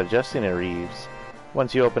worry about adjusting it, Reeves.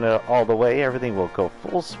 Once you open it all the way, everything will go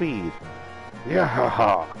full speed.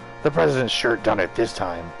 Yeah, the President's sure done it this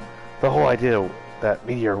time. The whole idea that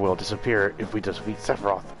meteor will disappear if we defeat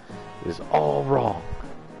Sephiroth is all wrong.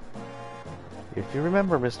 If you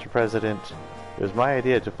remember, Mr. President, it was my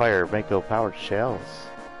idea to fire Mako-powered shells.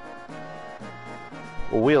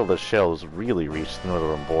 Will the shells really reach the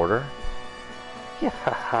northern border?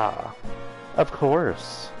 Yeah, of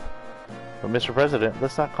course. But Mr. President,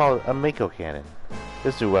 let's not call it a Mako cannon.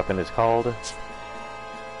 This new weapon is called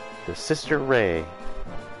the Sister Ray.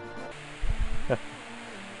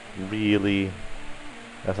 Really?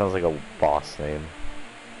 That sounds like a boss name.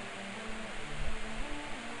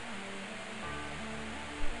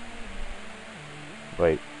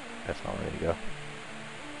 Wait, that's not where you go.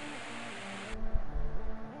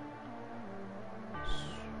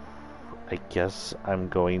 I guess I'm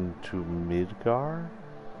going to Midgar?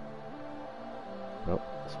 Nope,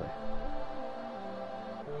 this way.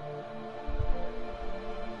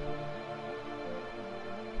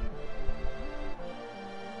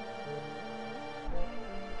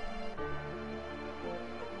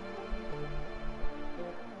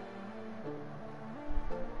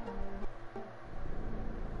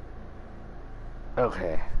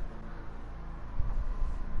 Okay.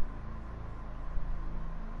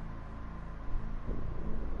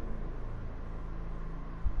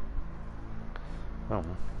 Oh.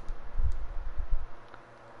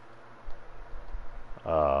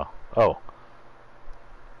 Oh.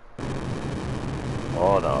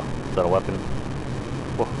 Oh no. Is that a weapon?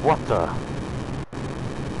 What the?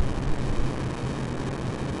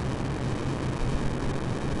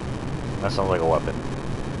 That sounds like a weapon.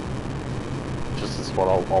 Just as what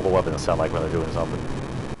all the weapons sound like when they're doing something.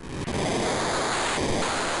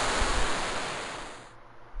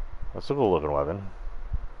 That's a cool looking weapon.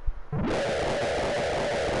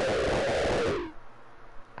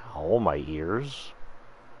 Ow, my ears.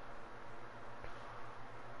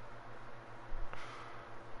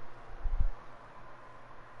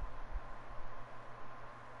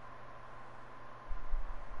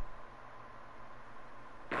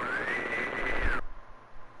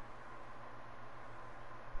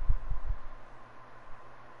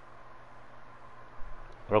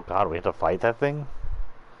 Oh god, we have to fight that thing?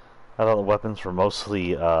 I thought the weapons were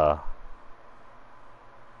mostly,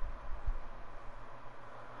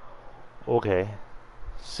 okay.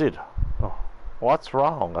 Sid. Oh. What's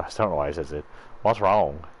wrong? I don't know why I said Sid. What's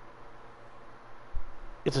wrong?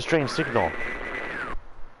 It's a strange signal.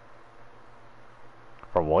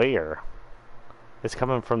 From where? It's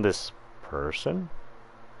coming from this person?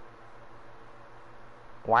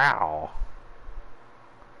 Wow.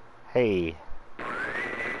 Hey.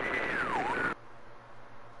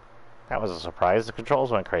 That was a surprise. The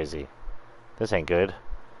controls went crazy. This ain't good. A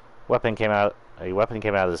weapon came out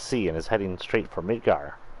of the sea and is heading straight for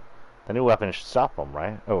Midgar. The new weapon should stop him,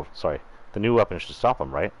 right? Oh, sorry. The new weapon should stop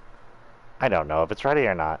him, right? I don't know if it's ready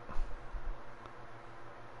or not.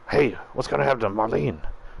 Hey, what's gonna happen to Marlene?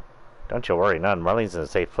 Don't you worry none. Marlene's in a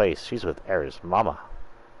safe place. She's with Aerith's mama.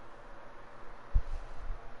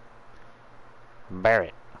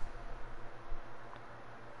 Barret.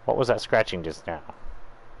 What was that scratching just now?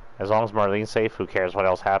 As long as Marlene's safe, who cares what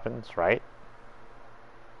else happens, right?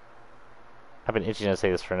 I've been itching to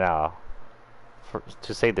say this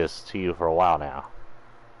to say this to you for a while now.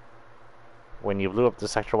 When you blew up the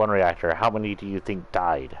Sector 1 reactor, how many do you think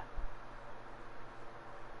died?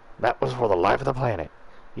 That was for the life of the planet.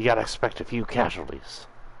 You gotta expect a few casualties.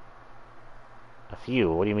 A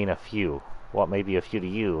few? What do you mean a few? What may be a few to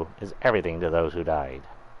you is everything to those who died.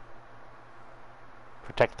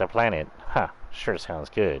 Protect the planet? Huh, sure sounds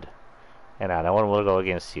good. And now no one will go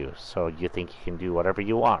against you, so you think you can do whatever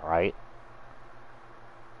you want, right?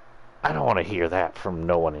 I don't want to hear that from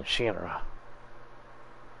no one in Shinra.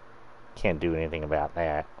 Can't do anything about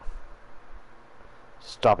that.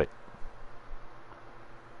 Stop it.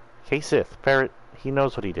 K-Sith, Barret, he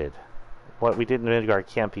knows what he did. What we did in Midgar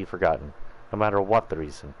can't be forgotten, no matter what the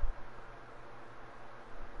reason.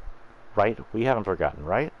 Right? We haven't forgotten,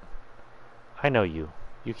 right? I know you.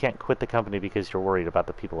 You can't quit the company because you're worried about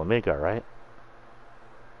the people in Midgar, right?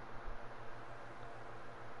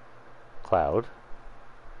 Cloud.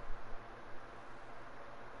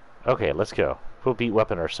 Okay, let's go. We'll beat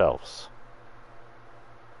Weapon ourselves.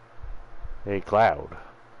 Hey, Cloud.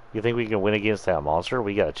 You think we can win against that monster?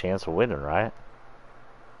 We got a chance of winning, right?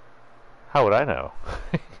 How would I know?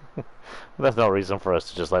 That's no reason for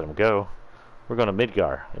us to just let him go. We're going to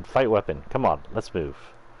Midgar and fight Weapon. Come on, let's move.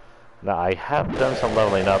 Now, I have done some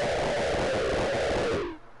leveling up.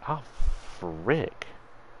 Oh, frick.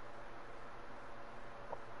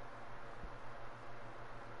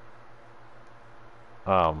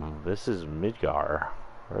 This is Midgar.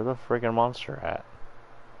 Where the friggin' monster at?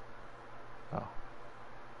 Oh.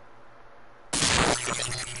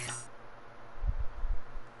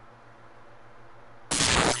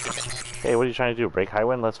 Hey, what are you trying to do? Break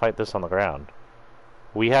Highwind? Let's fight this on the ground.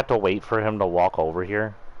 We had to wait for him to walk over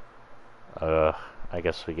here. I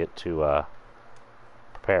guess we get to,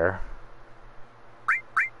 prepare.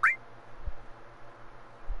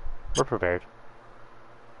 We're prepared.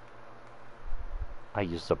 I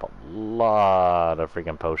used up a lot of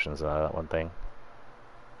freaking potions on that one thing.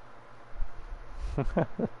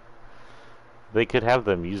 They could have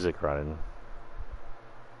the music running.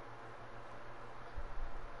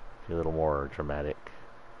 Be a little more dramatic.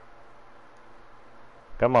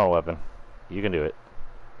 Come on, Weapon. You can do it.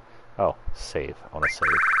 Oh, save. I want to save.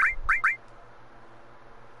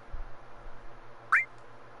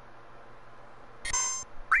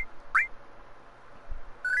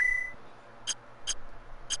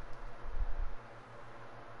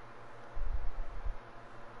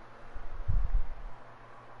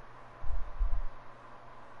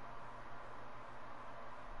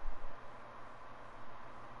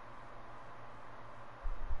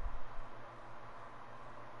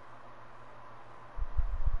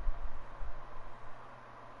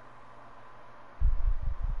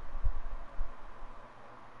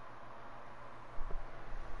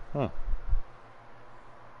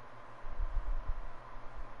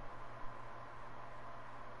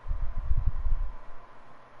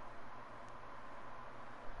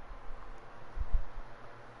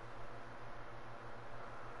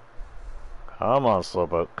 Come on,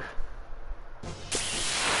 Slowpoke.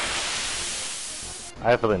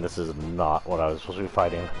 I have a feeling this is not what I was supposed to be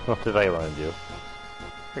fighting. What did I run into?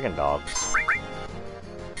 Freaking dogs.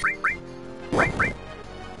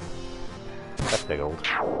 That's big old.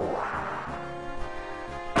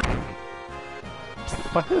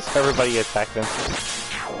 Why does everybody attack Vincent?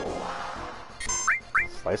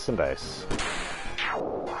 Slice and dice.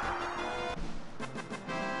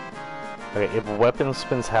 Okay, if a weapon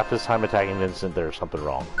spends half his time attacking Vincent, there's something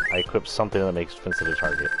wrong. I equipped something that makes Vincent a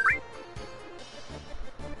target.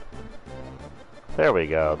 There we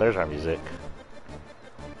go, there's our music.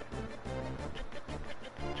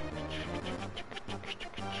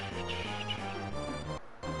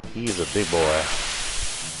 He's a big boy.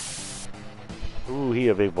 Ooh, he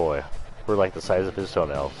a big boy. We're like the size of his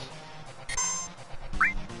toenails.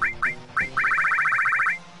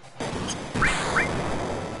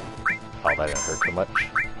 Oh, that didn't hurt too much.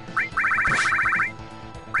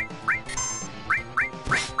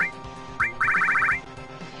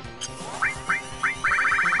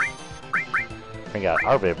 We got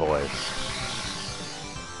our big boys.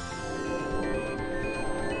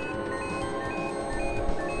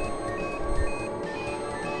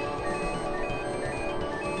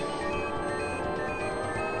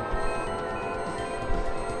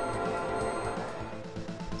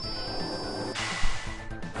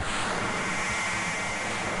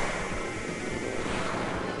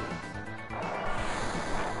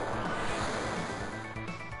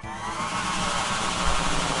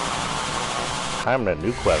 Time to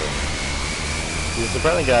nuke weapon. He's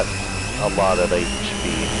apparently got a lot of HP,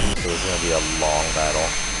 so it's gonna be a long battle.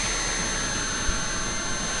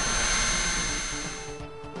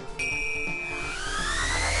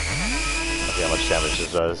 Let's see how much damage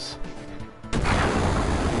this does.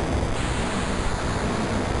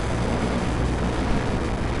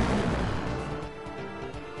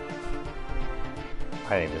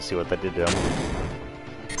 I didn't even see what that did to him.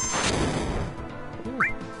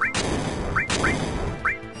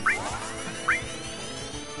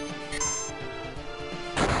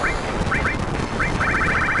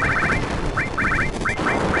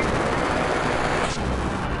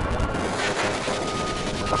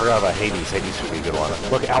 I forgot about Hades. Hades would be a good one.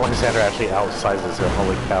 Look, Alexander actually outsizes him.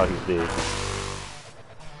 Holy cow, he's big.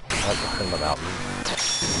 That's in the mountain.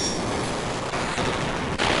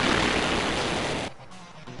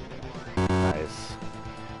 Nice.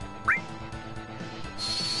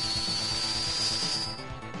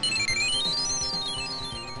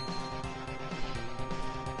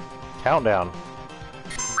 Countdown.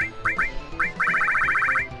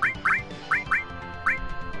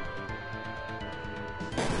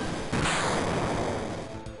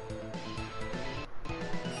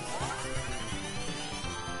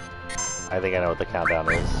 I think I know what the countdown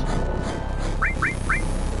is.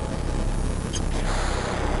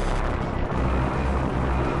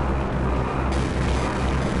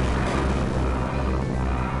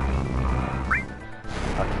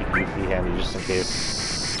 I'll keep Goofy handy just in case.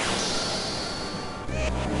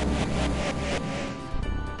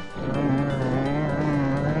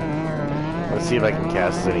 Let's see if I can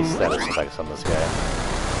cast any status effects on this guy.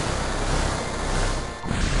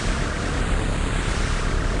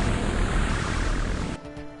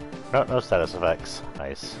 No, no status effects.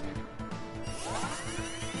 Nice.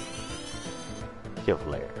 Give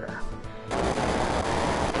lair.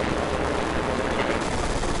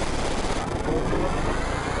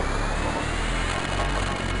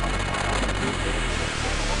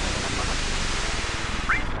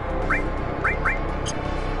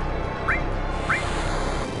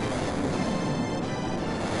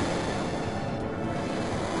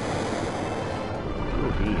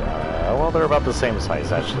 Well, they're about the same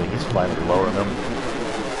size, actually. He's slightly lower than them.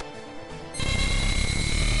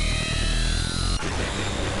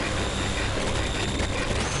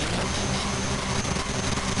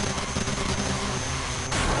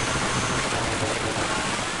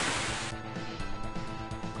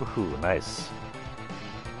 Ooh, nice.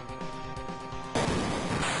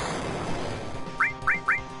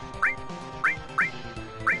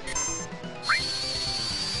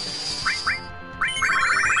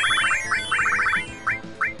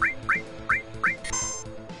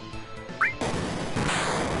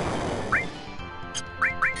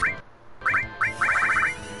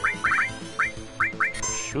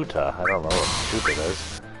 Shuta? I don't know what Shuta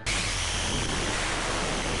does.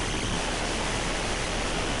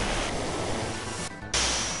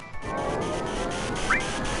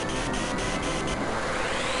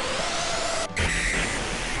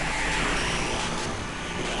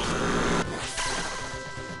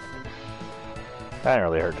 That didn't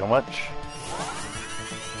really hurt too much.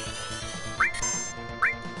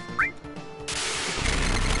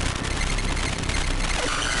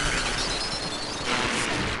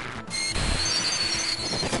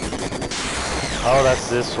 Oh, that's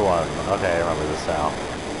this one. Okay, I remember this now.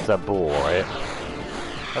 It's that bull, right?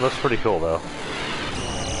 That looks pretty cool, though.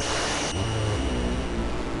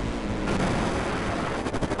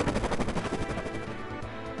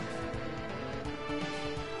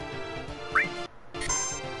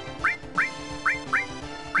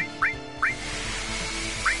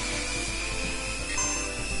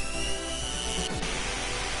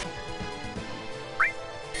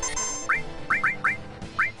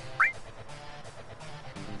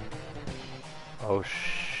 Oh,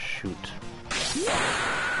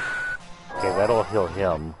 that'll heal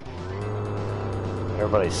him.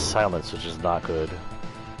 Everybody's silenced, which is not good.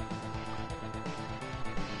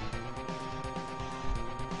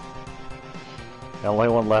 The only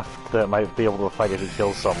one left that might be able to fight if he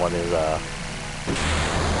kills someone is,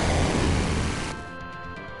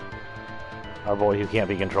 our boy who can't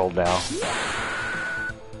be controlled now.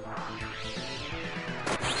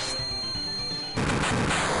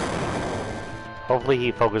 Hopefully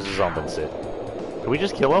he focuses on Vincent. Can we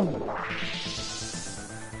just kill him?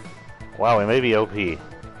 Wow, he may be OP.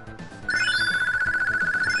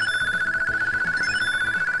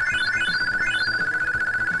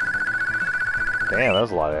 Damn, that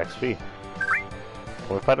was a lot of XP.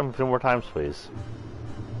 Can we fight him 2 more times, please?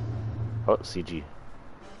 Oh, CG.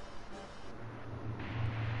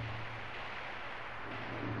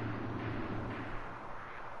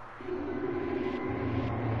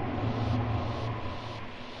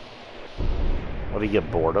 Would he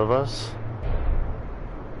get bored of us?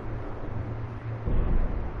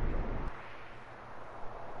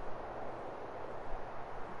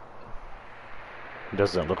 It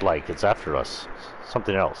doesn't look like it's after us.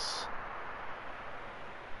 Something else.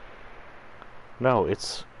 No,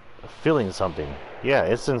 it's feeling something. Yeah,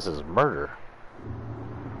 it senses murder.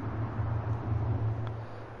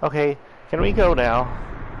 Okay, can we go now?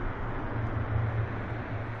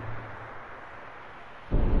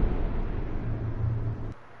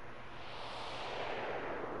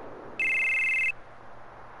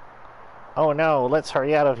 Oh no, let's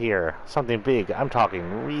hurry out of here. Something big, I'm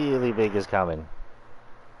talking really big, is coming.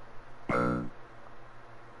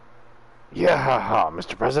 Yeah,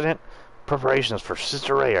 Mr. President. Preparations for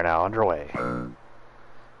Sister Ray are now underway.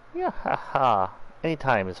 Yeah, any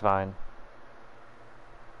time is fine.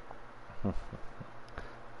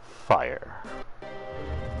 Fire.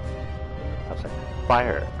 I'm sorry.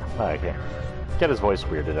 Fire. Okay. Get his voice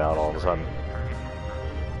weirded out all of a sudden.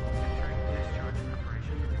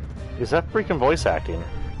 Is that freaking voice acting?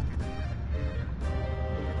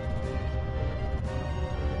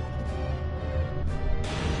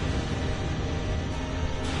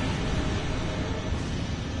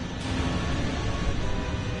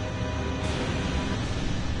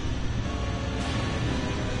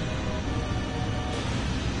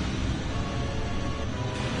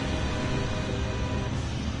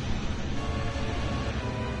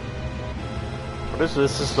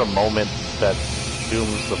 This is the moment that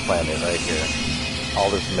dooms the planet right here. All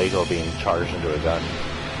this Mako being charged into a gun.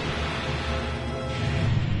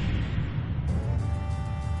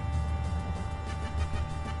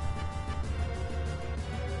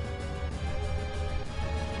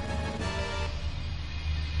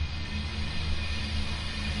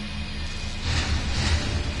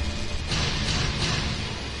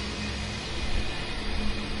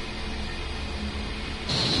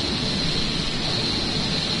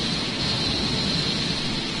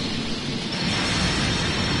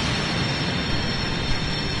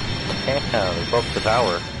 Damn, they broke the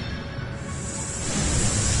tower.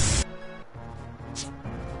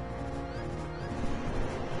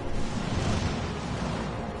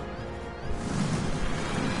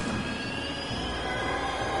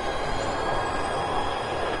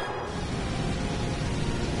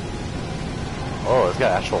 Oh, it's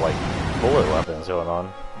got actual, like, bullet weapons going on.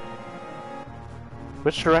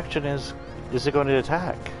 Which direction is it going to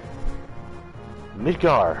attack?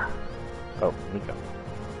 Midgar. Oh, Midgar.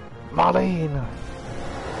 Marlene!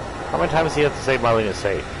 How many times do you have to say Marlene is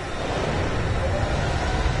safe?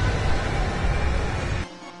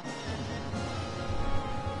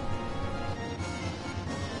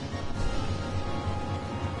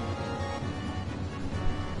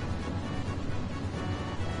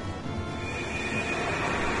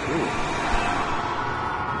 Ooh.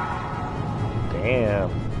 Damn.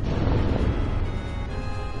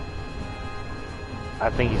 I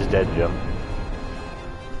think he's dead, Jim.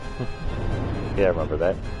 Yeah, I remember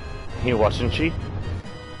that. You watching, Chi?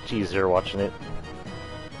 Geez, you're watching it.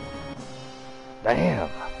 Damn!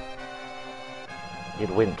 It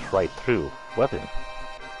went right through. Weapon.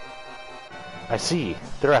 I see.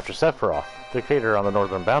 They're after Sephiroth, the creator on the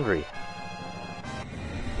northern boundary.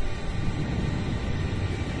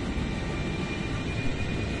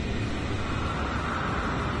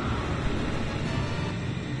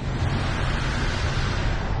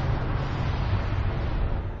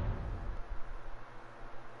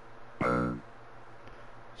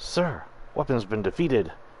 Sir, weapon's been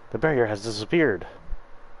defeated. The barrier has disappeared.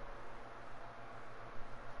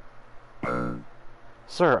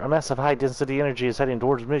 Sir, a massive high-density energy is heading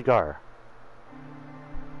towards Midgar.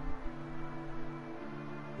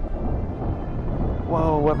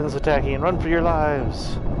 Whoa, weapons attacking. Run for your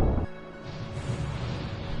lives.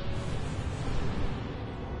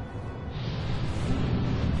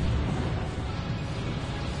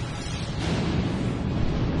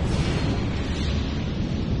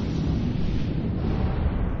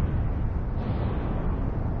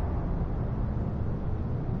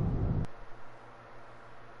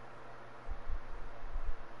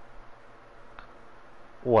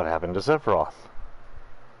 What happened to Sephiroth?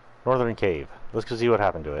 Northern Cave. Let's go see what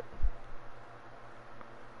happened to it.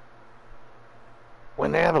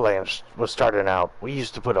 When the avalanche was starting out, we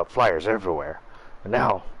used to put up flyers everywhere. And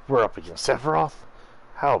now we're up against Sephiroth?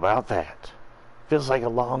 How about that? Feels like a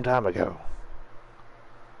long time ago.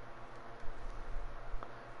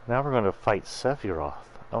 Now we're going to fight Sephiroth.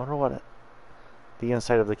 I wonder what the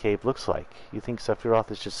inside of the cave looks like. You think Sephiroth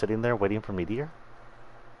is just sitting there waiting for Meteor?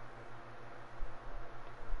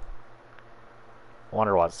 I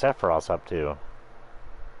wonder what Sephiroth's up to.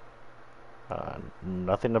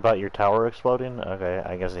 Nothing about your tower exploding? Okay,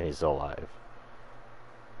 I guess he's still alive.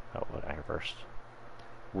 Oh, what I hear first.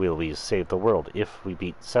 Will we save the world if we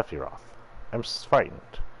beat Sephiroth? I'm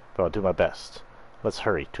frightened, but I'll do my best. Let's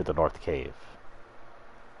hurry to the North Cave.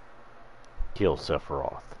 Kill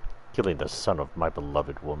Sephiroth, killing the son of my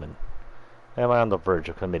beloved woman. Am I on the verge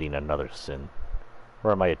of committing another sin?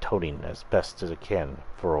 Or am I atoning as best as I can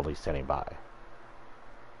for only standing by?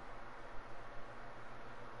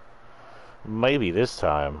 Maybe this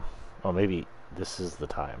time. Oh, maybe this is the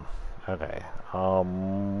time. Okay.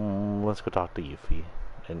 Let's go talk to Yuffie.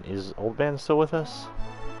 And is Old Man still with us?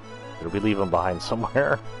 Or did we leave him behind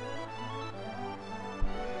somewhere?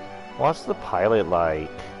 What's the pilot like?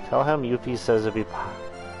 Tell him Yuffie says if he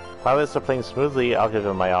pilots the plane smoothly, I'll give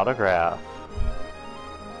him my autograph.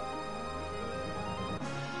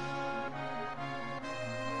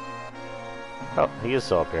 Oh, he is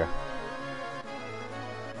still up here.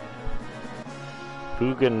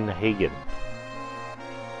 Bugenhagen.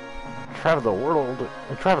 Travel the world.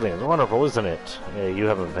 Traveling is wonderful, isn't it? Yeah, you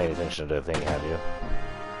haven't been paying attention to the thing, have you?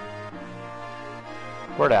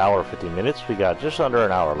 We're at an hour 50 minutes. We got just under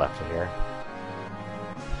an hour left in here.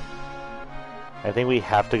 I think we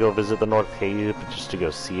have to go visit the North Cave just to go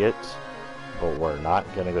see it, but we're not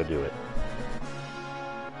gonna go do it.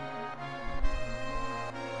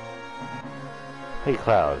 Hey,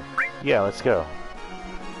 Cloud. Yeah, let's go.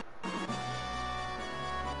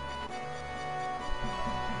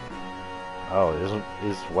 Oh, isn't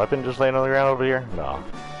his weapon just laying on the ground over here? No,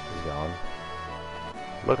 he's gone.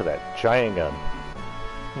 Look at that giant gun.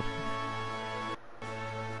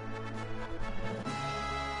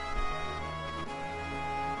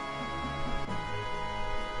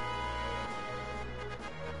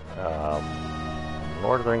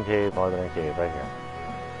 Northern Cave, right here.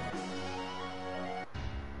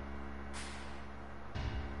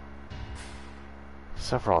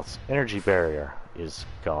 Sephiroth's energy barrier is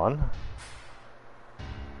gone.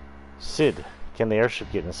 Sid, can the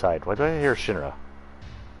airship get inside? Why do I hear Shinra?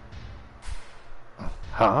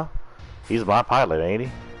 Huh? He's my pilot, ain't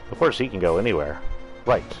he? Of course he can go anywhere.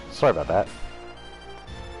 Right, sorry about that.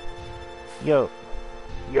 Yo,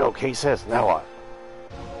 K-Says, now what?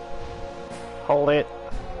 Hold it.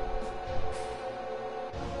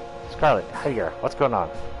 Scarlet, here, what's going on?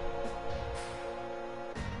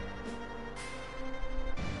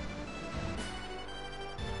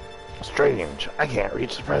 Strange, I can't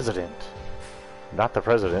reach the president. Not the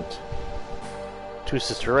president. To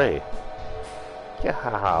Sister Ray. Yeah,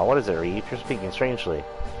 haha, what is it, Reeve? You're speaking strangely.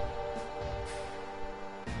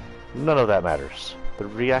 None of that matters. The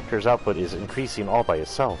reactor's output is increasing all by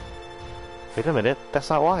itself. Wait a minute, that's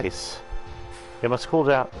not wise. It must cool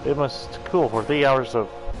down. It must cool for 3 hours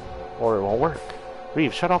or it won't work.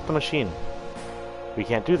 Reeve, shut off the machine. We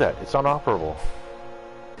can't do that. It's unoperable.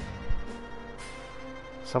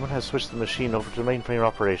 Someone has switched the machine over to mainframe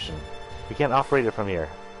operation. We can't operate it from here.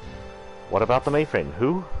 What about the mainframe?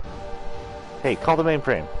 Who? Hey, call the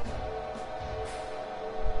mainframe.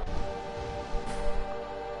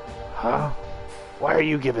 Huh? Why are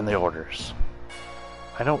you giving the orders?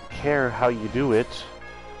 I don't care how you do it.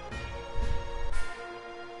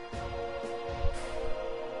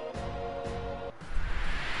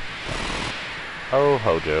 Oh,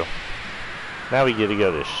 Hojo. Now we get to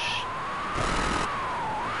go to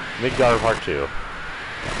Midgar Part 2.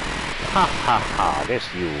 Ha ha ha, this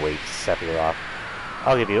you wait, Sephiroth.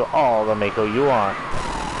 I'll give you all the Mako you want.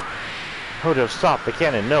 Hojo, stop the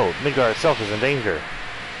cannon. No, Midgar itself is in danger.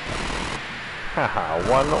 Haha,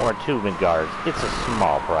 1 or 2 Midgars. It's a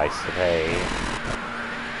small price to pay.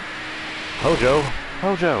 Hojo!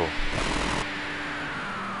 Hojo!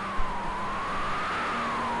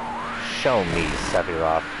 Show me,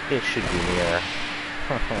 Sephiroth. It should be near.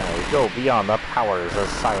 Go beyond the powers of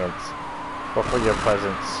science. Before your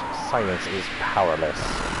presence, science is powerless.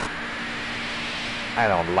 I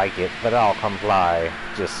don't like it, but I'll comply.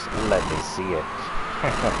 Just let me see it.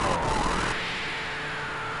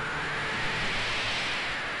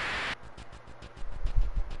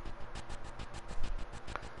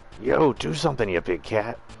 Yo, do something, you big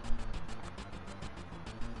cat.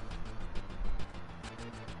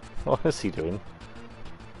 What is he doing?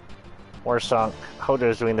 We're sunk.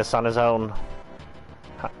 Hojo's doing this on his own.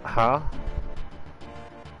 Huh?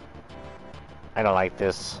 I don't like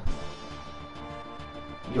this.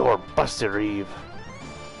 You're busted, Reeve.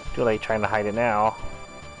 Too late trying to hide it now.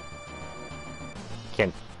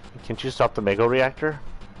 Can't you stop the Mego reactor?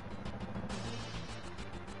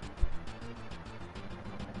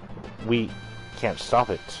 We can't stop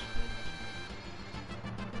it.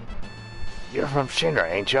 You're from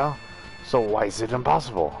Shinra, ain't ya? So why is it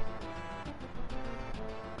impossible?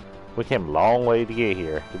 We came a long way to get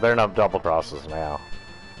here. You better not double cross us now.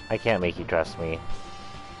 I can't make you trust me.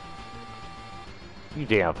 You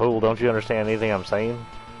damn fool, don't you understand anything I'm saying?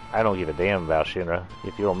 I don't give a damn about Shinra.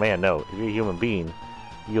 If you're a man, no. If you're a human being,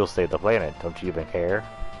 you'll save the planet. Don't you even care?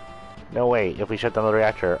 No way. If we shut down the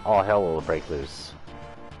reactor, all hell will break loose.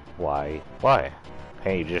 Why? Why?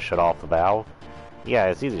 Can't you just shut off the valve? Yeah,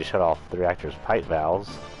 it's easy to shut off the reactor's pipe valves.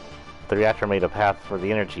 The reactor made a path for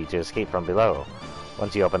the energy to escape from below.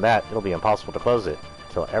 Once you open that, it'll be impossible to close it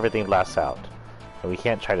until everything blasts out. And we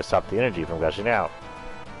can't try to stop the energy from gushing out.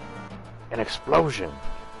 An explosion!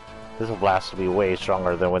 This blast will be way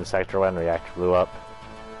stronger than when Sector 1 reactor blew up.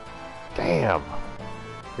 Damn!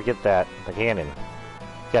 Forget that. The cannon.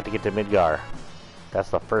 We got to get to Midgar.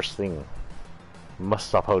 That's the first thing. We must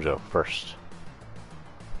stop Hojo first.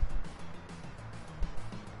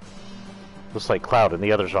 Looks like Cloud and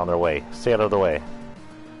the others are on their way. Stay out of the way.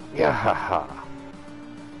 Yeah, haha.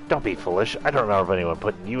 Don't be foolish. I don't know of anyone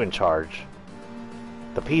putting you in charge.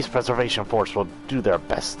 The Peace Preservation Force will do their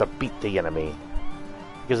best to beat the enemy.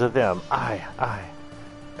 Because of them,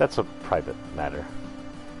 that's a private matter.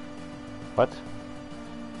 What?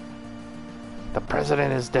 The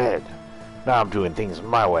President is dead. Now I'm doing things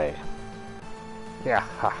my way. Yeah,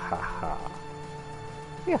 ha ha ha.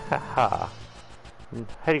 Yeah, ha ha.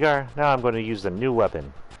 Edgar, now I'm going to use the new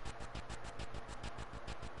weapon.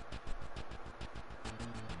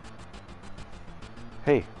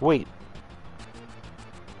 Hey, wait.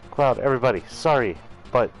 Cloud, everybody, sorry,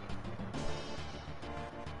 but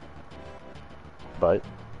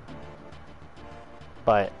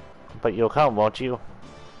you'll come, won't you?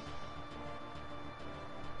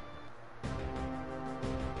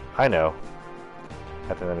 I know.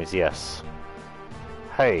 I think that means yes.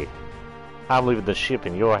 Hey, I'm leaving the ship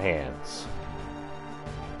in your hands.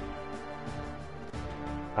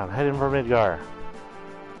 I'm heading for Midgar.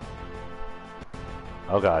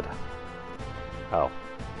 Oh god. Oh.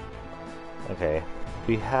 Okay.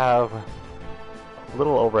 We have a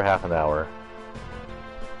little over half an hour.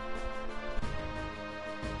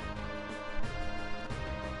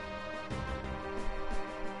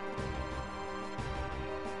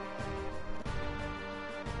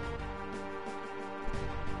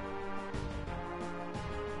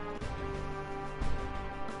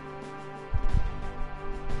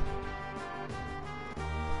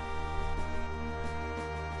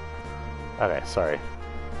 Okay, sorry.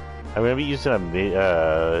 I'm gonna be using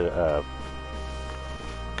a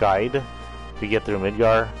guide to get through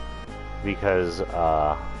Midgar because this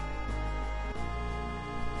will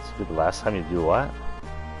be the last time you do what?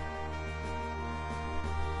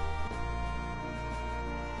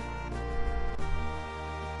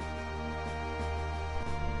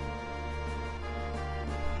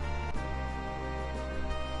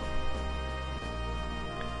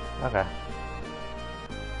 Okay.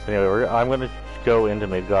 So anyway, I'm going to go into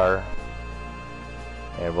Midgar,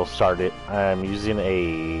 and we'll start it. I'm using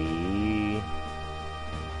a...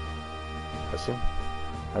 Let's see.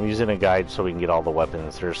 I'm using a guide so we can get all the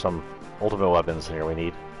weapons. There's some ultimate weapons in here we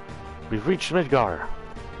need. We've reached Midgar.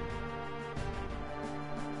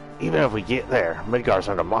 Even if we get there, Midgar's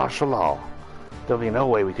under martial law. There'll be no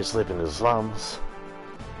way we could slip into the slums.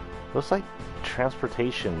 Looks like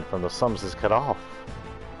transportation from the slums is cut off.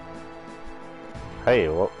 Hey,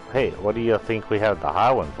 what do you think we have the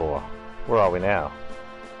high one for? Where are we now?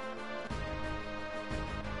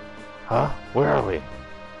 Huh? Where are we?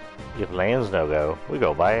 If land's no go, we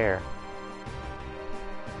go by air.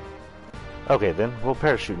 Okay then, we'll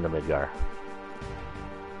parachute into Midgar.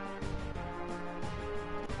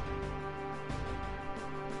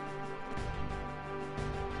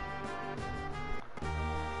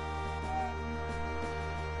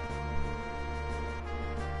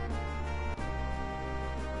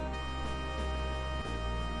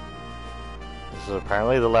 This is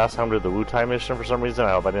apparently the last time to do the Wu-Tai mission for some reason.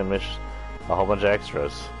 I hope I didn't miss a whole bunch of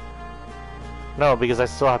extras. No, because I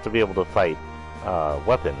still have to be able to fight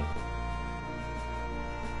Weapon.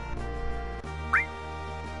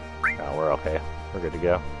 No, we're okay. We're good to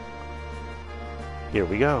go. Here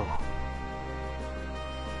we go.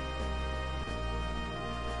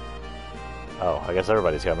 Oh, I guess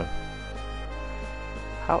everybody's coming.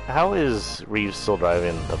 How is Reeves still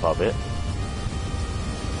driving the puppet?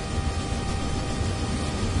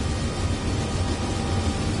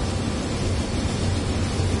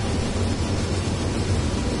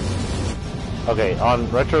 Okay, on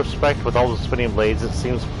retrospect, with all the spinning blades, it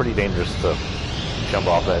seems pretty dangerous to jump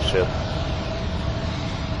off that ship.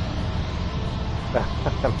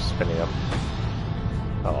 I'm spinning up.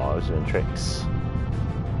 Oh, I was doing tricks.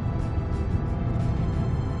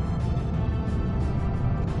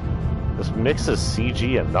 This mix of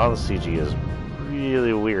CG and non-CG is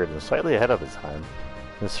really weird and slightly ahead of its time,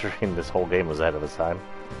 considering this whole game was ahead of its time.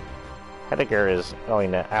 Heidegger is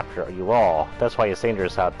going after you all. That's why it's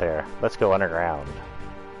dangerous out there. Let's go underground.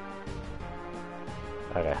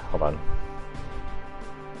 Okay, hold on.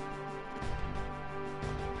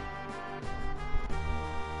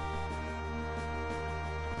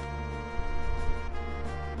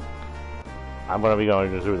 I'm gonna be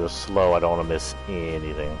going through this slow. I don't want to miss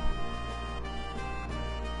anything.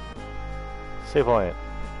 Save point.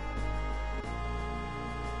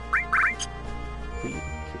 Keeping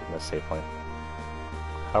the save point.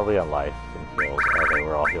 How are we on life and heals? Okay,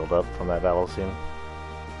 we're all healed up from that battle scene.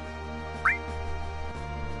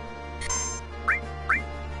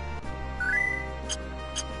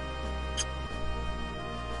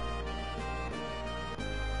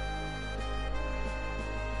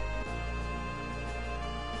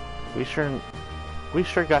 We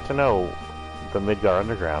sure got to know the Midgar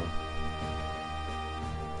Underground.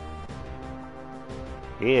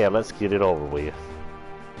 Yeah, let's get it over with.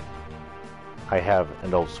 I have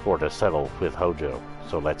an old score to settle with Hojo,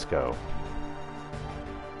 so let's go.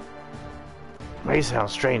 May sound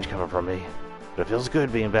strange coming from me, but it feels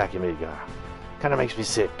good being back in Midgar. Kinda makes me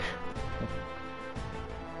sick.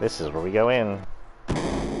 This is where we go in.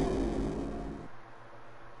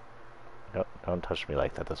 No, don't touch me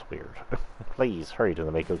like that, that's weird. Please, hurry to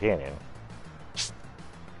the Mako Canyon.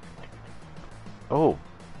 Oh,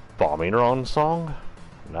 bombing Ron song?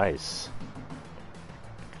 Nice.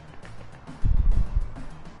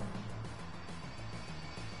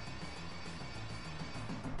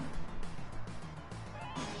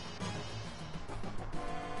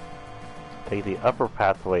 Take the upper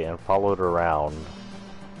pathway and follow it around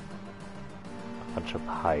a bunch of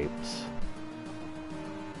pipes.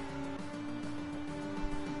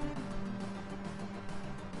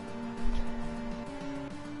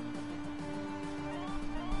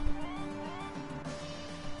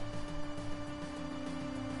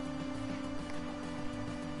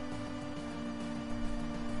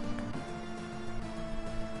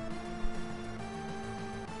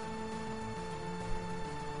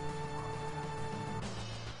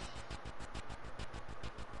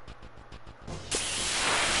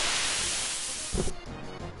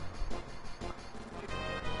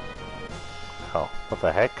 Oh, what the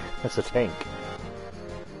heck? It's a tank.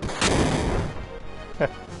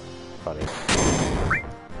 Funny.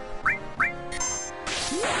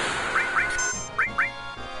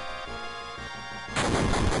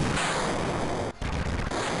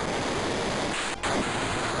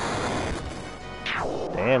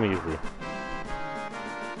 Damn easy.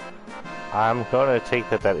 I'm gonna take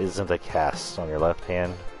that isn't a cast on your left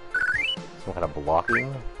hand. Some kind of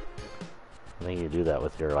blocking. I think you do that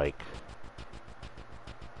with your, like...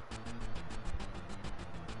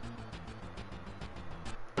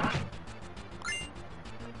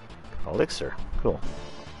 elixir. Cool.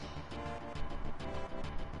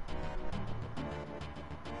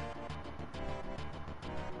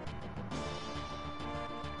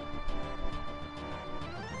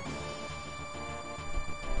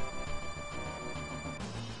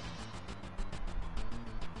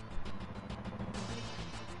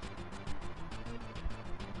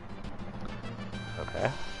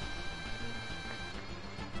 Okay.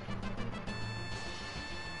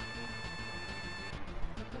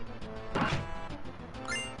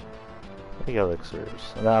 The elixirs.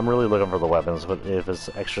 And I'm really looking for the weapons, but if it's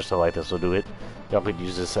extra stuff like this will do it. Y'all could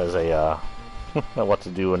use this as a what to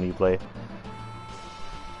do when you play.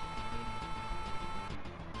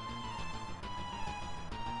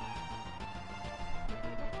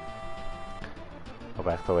 Go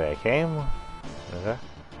back the way I came. Okay.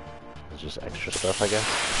 It's just extra stuff, I guess.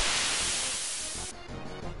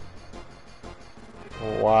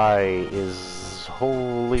 Why is...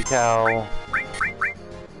 holy cow.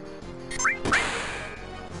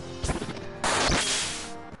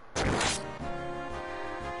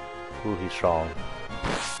 Ooh, he's strong.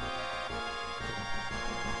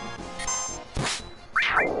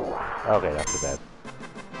 Okay, not too bad.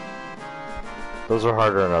 Those are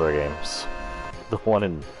harder in other games. The one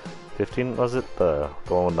in 15 was it? The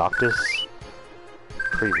one with Noctis?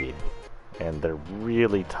 Preview. And they're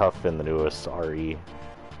really tough in the newest RE.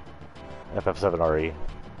 FF7 RE.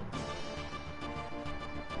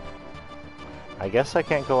 I guess I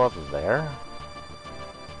can't go up there?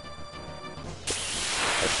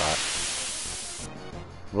 That's not.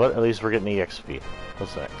 But at least we're getting EXP.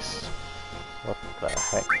 What's next? What the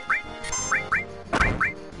heck?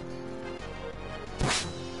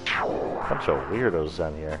 Bunch of weirdos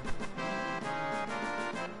down here.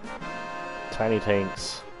 Tiny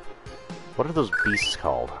tanks. What are those beasts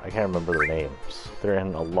called? I can't remember their names. They're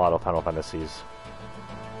in a lot of Final Fantasies.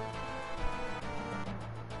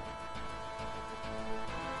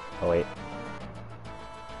 Oh wait.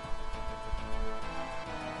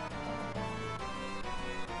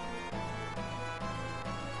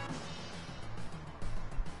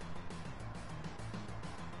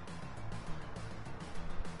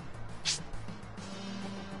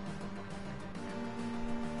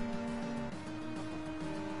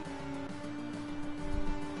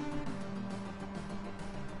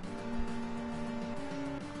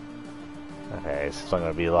 Okay, so it's going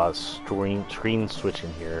to be a lot of screen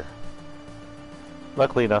switching here.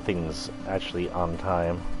 Luckily, nothing's actually on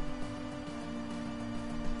time.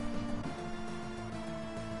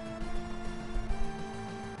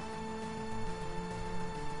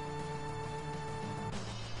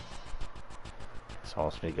 So I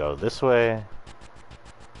want me to go this way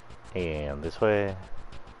and this way.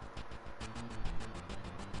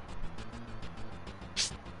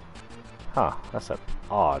 Huh, that's an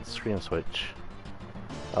odd screen switch.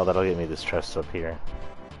 Oh, that'll get me this chest up here.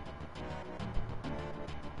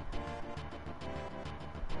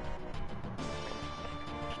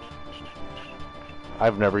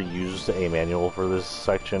 I've never used a manual for this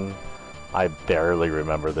section. I barely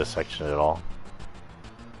remember this section at all.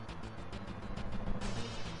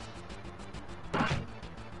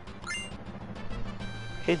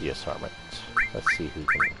 Hideous Armament. Let's see who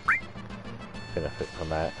can benefit from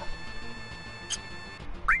that.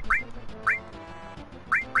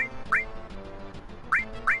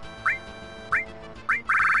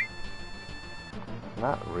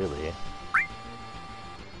 Not really.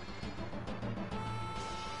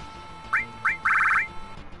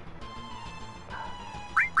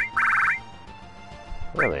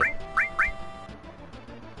 Really?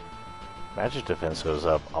 Magic defense goes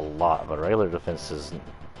up a lot, but regular defense doesn't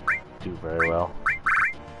do very well.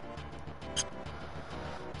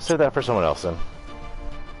 Save that for someone else then.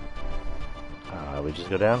 We just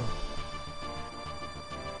go down?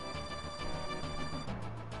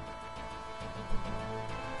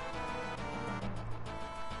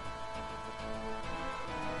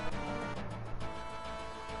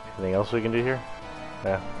 Anything else we can do here?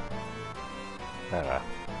 Yeah. Alright.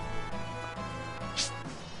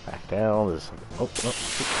 Back down. There's oh, no,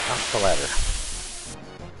 off the ladder.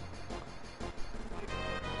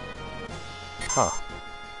 Huh.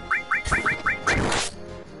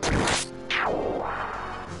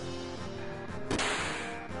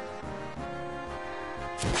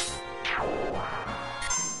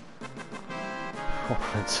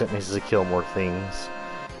 Vincent needs to kill more things.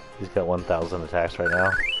 He's got 1,000 attacks right now.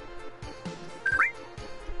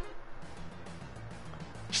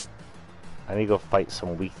 I need to go fight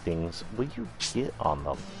some weak things. Will you get on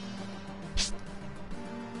them?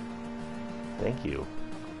 Thank you.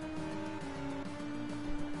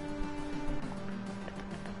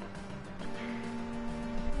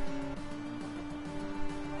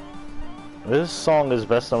 This song is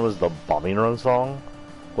best known as the Bombing Run song.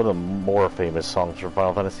 One of the more famous songs from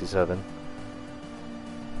Final Fantasy VII.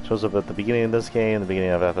 Shows up at the beginning of this game, the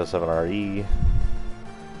beginning of FF7 RE.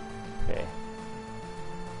 Okay.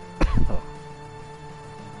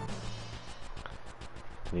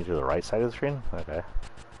 Can you do the right side of the screen? Okay.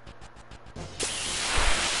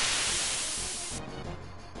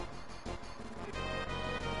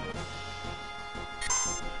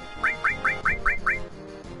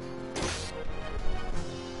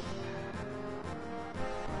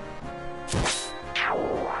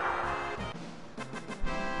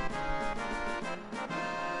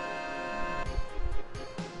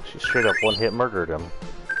 She straight up one-hit murdered him.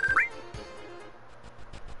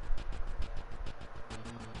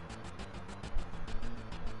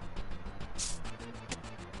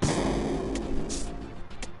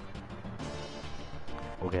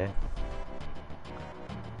 Okay.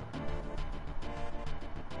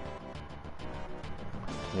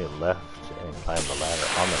 Continue left and climb the ladder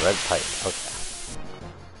on the red pipe. Okay.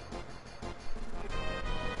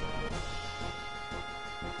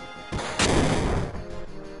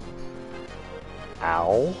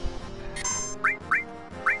 Ow.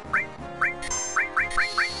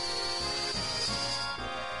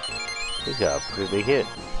 He's got a pretty big hit.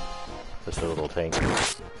 Just a little tank.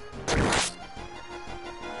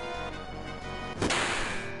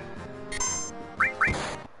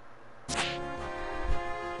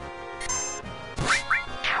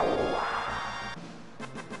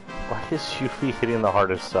 Why is Yuffie hitting the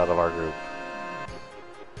hardest out of our group?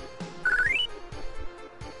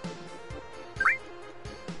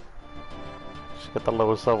 She's got the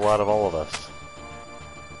lowest level out of all of us.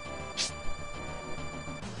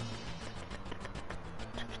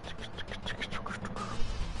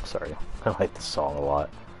 Sorry, I like this song a lot.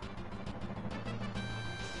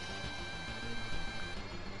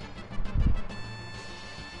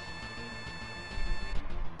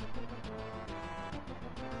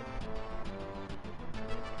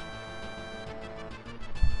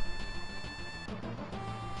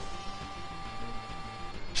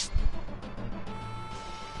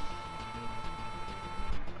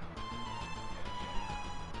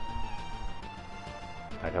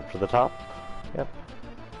 Back up to the top. Yep.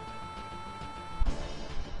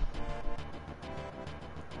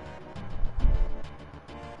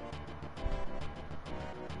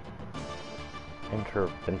 Enter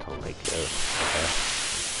Ventilator. Okay.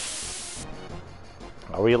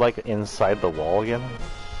 Are we like inside the wall again?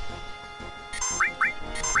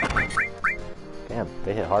 Damn,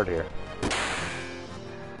 they hit hard here.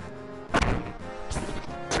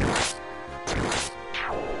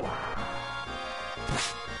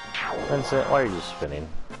 Vincent, why are you spinning?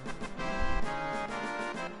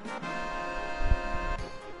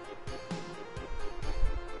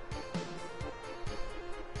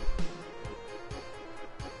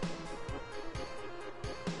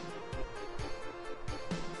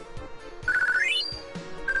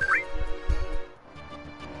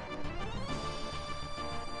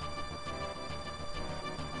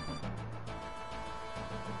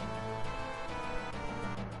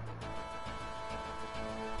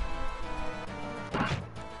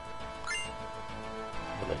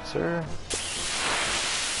 Elixir.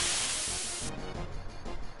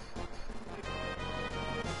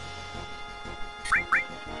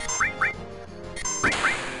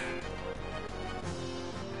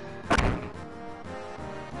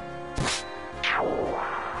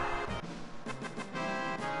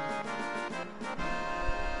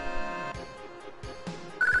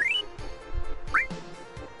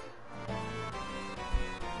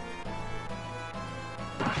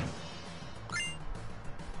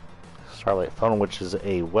 Starlight Phone, which is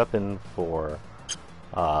a weapon for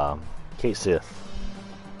Kate Sith.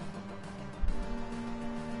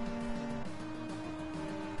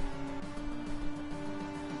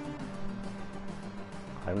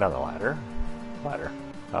 I'm down the ladder. Ladder.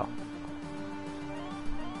 Oh.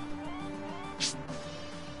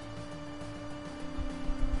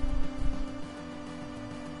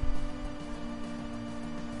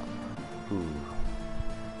 Ooh.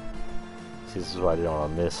 See, this is why I don't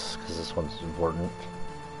want to miss, because this one's important.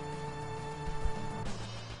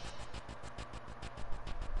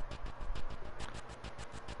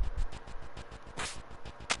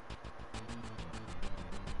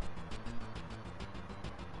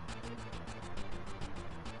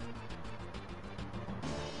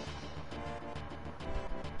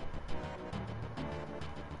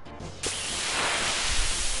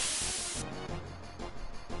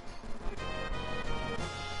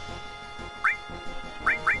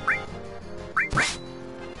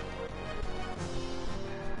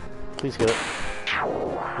 Please get it.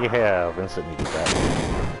 Yeah, Vincent needed that.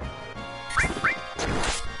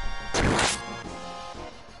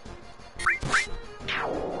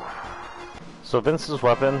 So Vincent's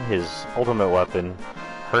weapon, his ultimate weapon,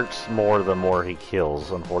 hurts more the more he kills,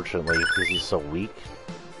 unfortunately, because he's so weak,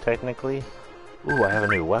 technically. Ooh, I have a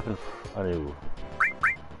new weapon, a new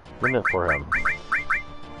limit for him.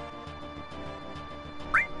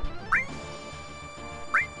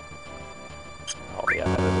 Oh yeah,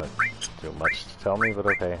 that doesn't do much to tell me, but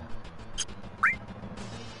okay.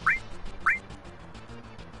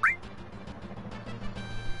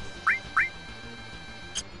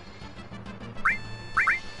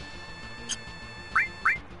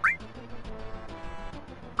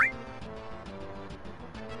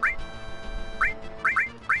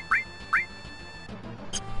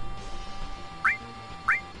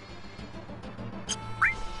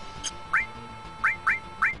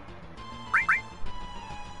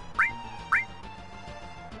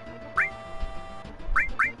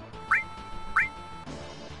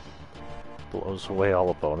 Blows away all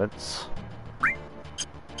opponents.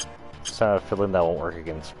 Just have a feeling that won't work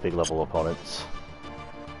against big level opponents.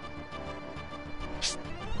 So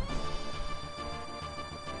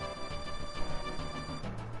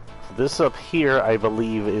this up here, I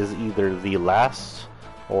believe, is either the last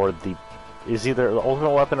or the... is either the ultimate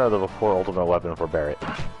weapon or the before ultimate weapon for Barret.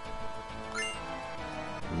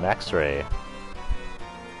 Max Ray.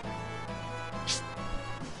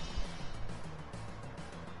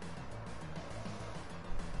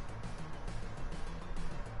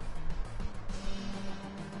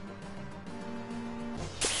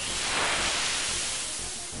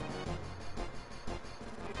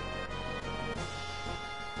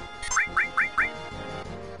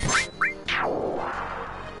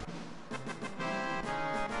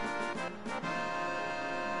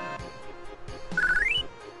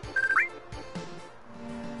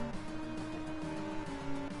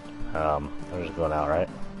 I'm just going out, right?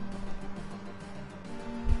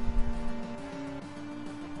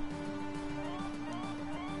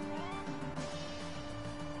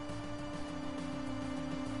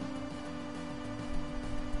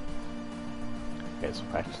 Okay, so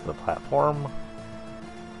back to the platform.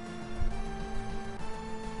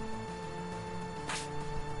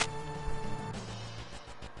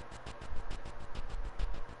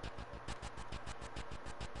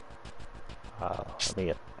 Let me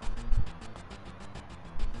get...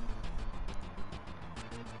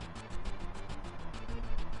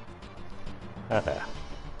 Okay.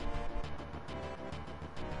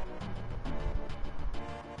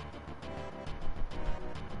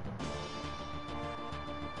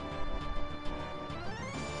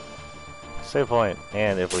 Save point,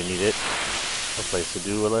 and if we need it, a place to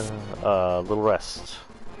do a little rest.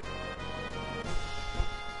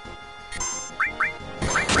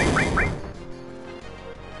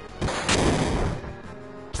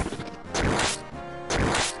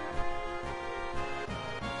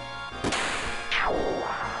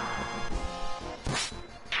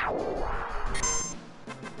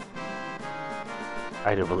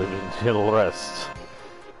 I do believe in a little rest.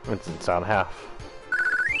 It's on half.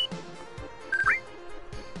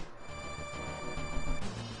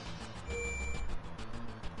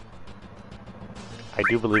 I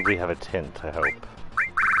do believe we have a tent, I hope.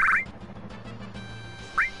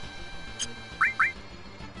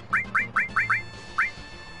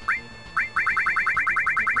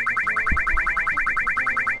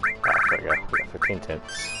 Ah, there we go. We got 15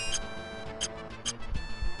 tents.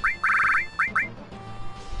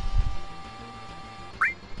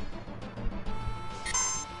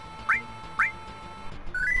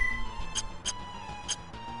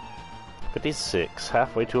 $56,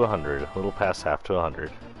 halfway to 100, a little past half to 100.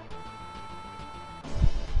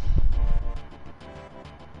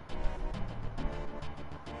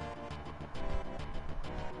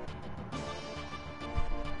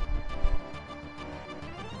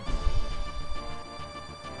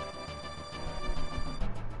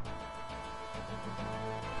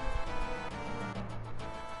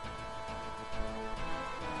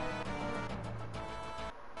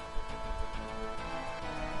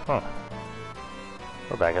 Huh.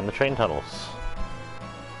 We're back in the train tunnels.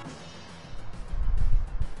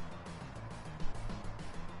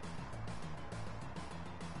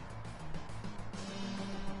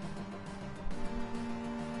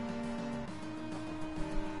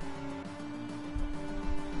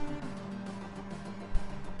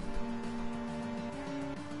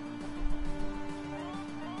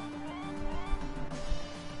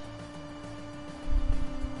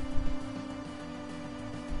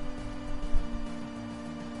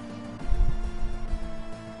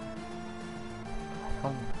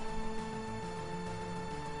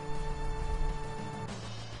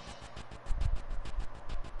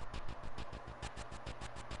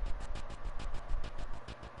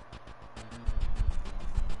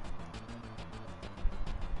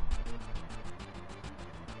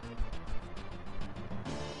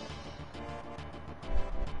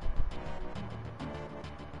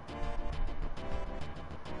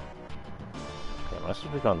 Am I supposed to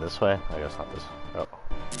be going this way? I guess not this way. Oh.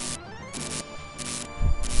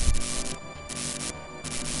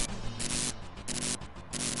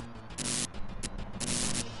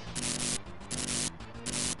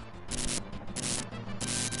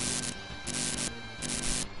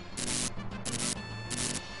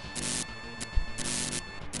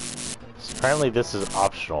 Apparently this is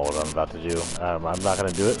optional, what I'm about to do. I'm not going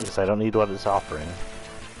to do it because I don't need what it's offering.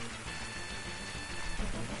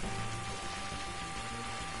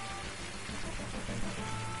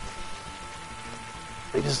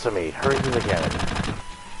 Leave this to me. Hurry through the cannon.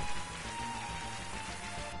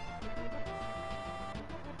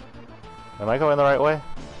 Am I going the right way?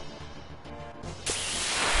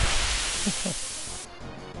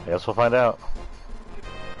 I guess we'll find out. .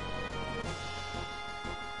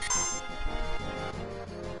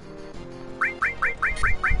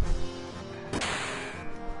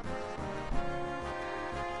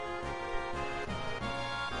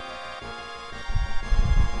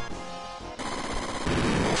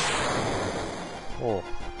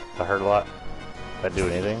 That hurt a lot. Did that do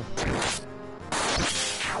anything?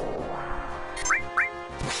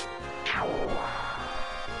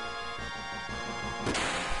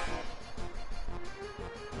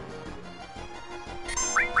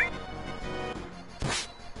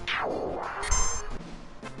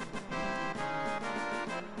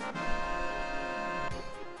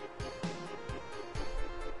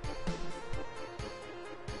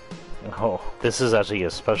 Oh, this is actually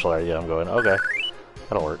a special area I'm going. Okay,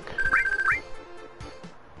 that'll work.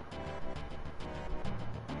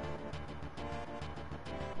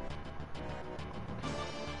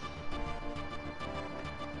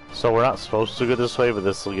 So we're not supposed to go this way, but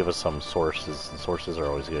this will give us some sources, and sources are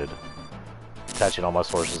always good. Attaching all my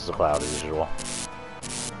sources to cloud as usual.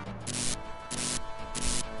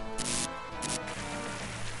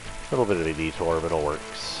 A little bit of a detour, but it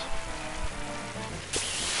works.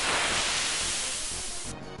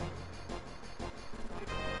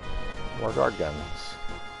 More guard guns.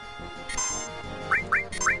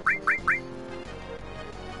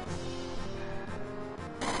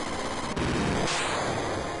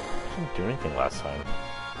 Didn't do anything last time.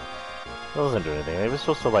 It doesn't do anything. Maybe it's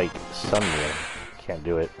supposed to like stun me. Can't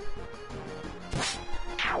do it.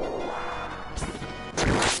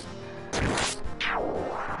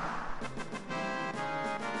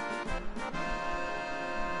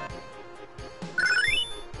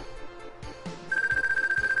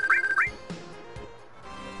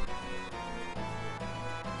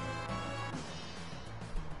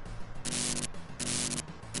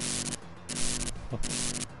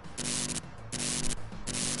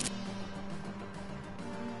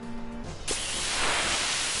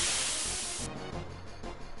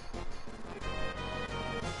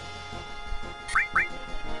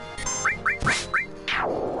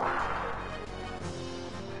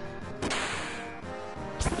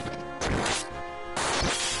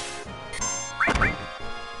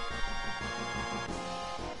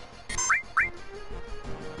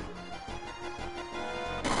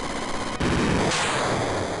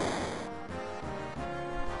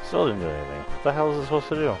 Still didn't do anything. What the hell is it supposed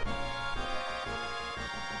to do?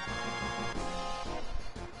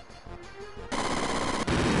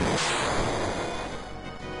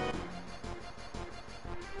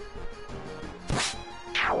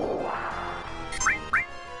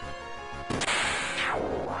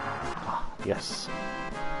 Yes.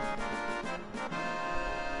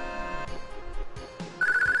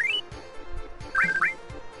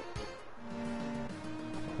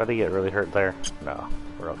 Did he get really hurt there? No,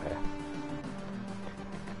 we're okay.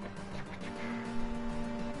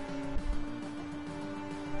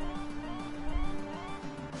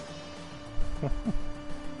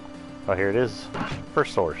 Oh, here it is.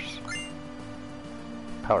 First source.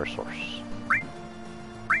 Power source.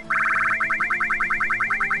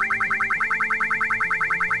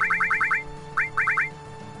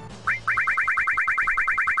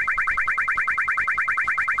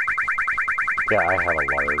 Yeah, I have a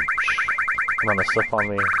large amount of stuff on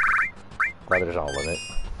me. Glad there's not a limit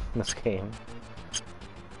in this game.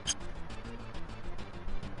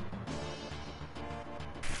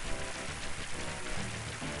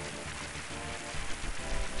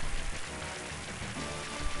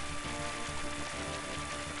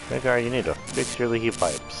 Midgar, you need to fix your leaky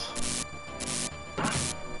pipes.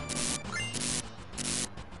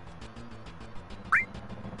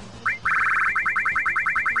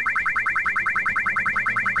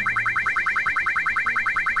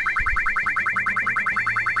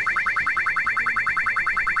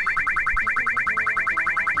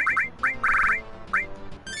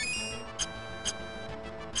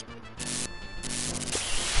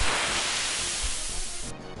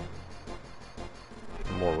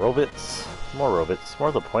 More robots, more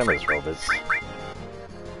of the pointless robots.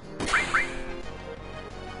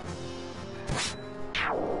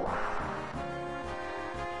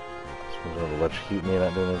 Someone's gonna electrocute me and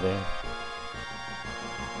not do anything.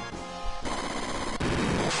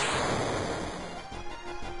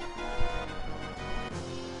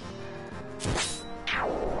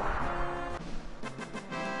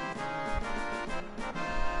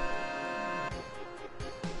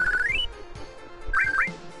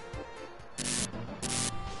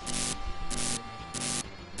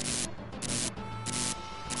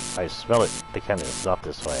 I smell it. They kind of stop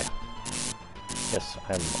this way. Yes,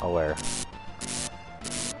 I'm aware.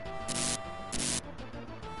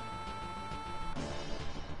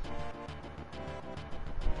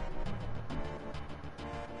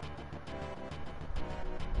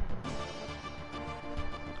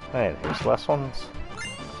 And here's the last ones.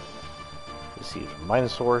 Receive mine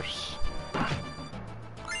source.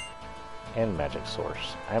 And magic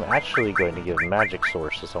source. I'm actually going to give magic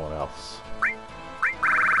source to someone else.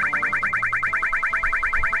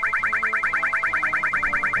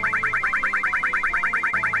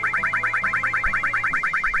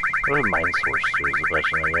 What would mind source do is the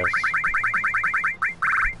question, I guess.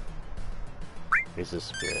 Faces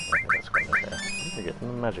spirit. I think that's going to there. You're getting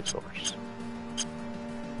the magic source.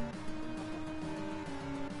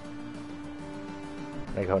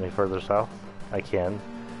 Can I go any further south? I can.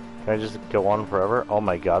 Can I just go on forever? Oh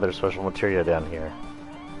my god, there's special materia down here.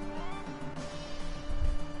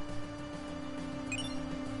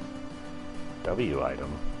 W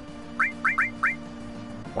item.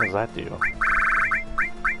 What does that do?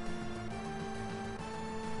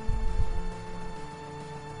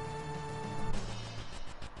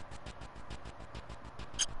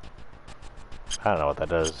 I don't know what that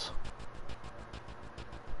does.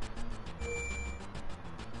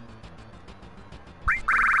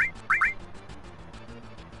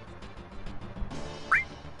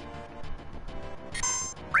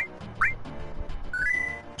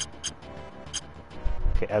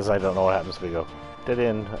 Okay, as I don't know what happens if we go dead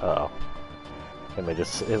end. Uh-oh. It may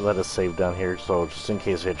just let us save down here, so just in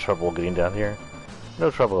case we had trouble getting down here. No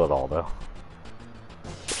trouble at all, though.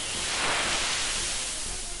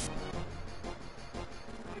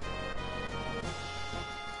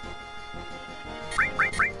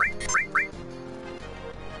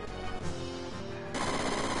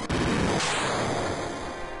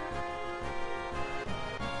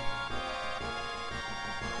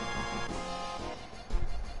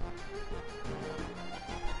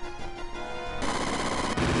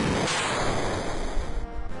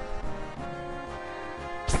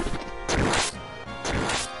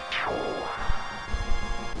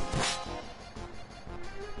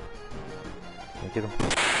 Get him.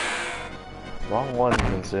 Wrong one,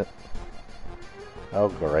 Vincent. Oh,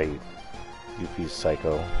 great. Yuffie's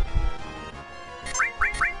psycho.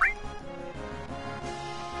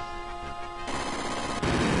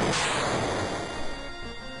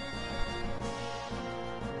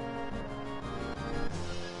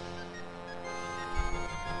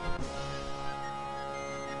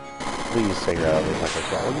 Please take her out of the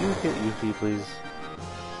cycle. Will you hit Yuffie, please?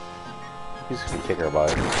 He's gonna kick her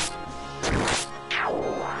butt.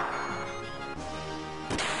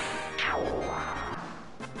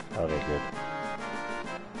 Okay, good.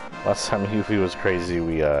 Last time Yuffie was crazy,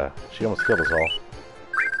 she almost killed us all.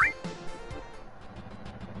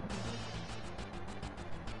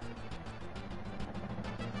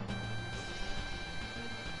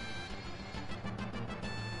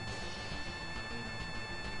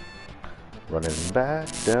 Running back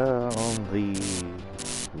down the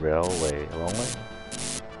railway. Long way?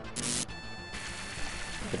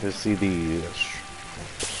 I just see the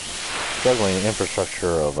struggling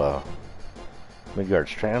infrastructure of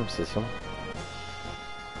Midgard's tram system.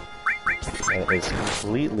 And it's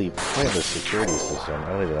completely pointless security system. I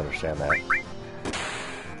don't even understand that.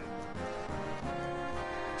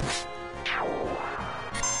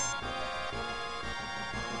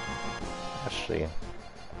 Actually,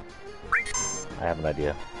 I have an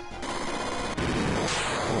idea.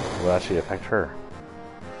 It will actually affect her.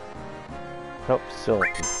 Nope, still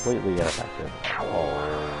completely ineffective.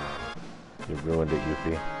 Oh, you ruined it,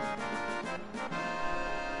 Yuffie.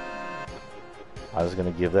 I was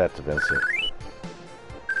gonna give that to Vincent.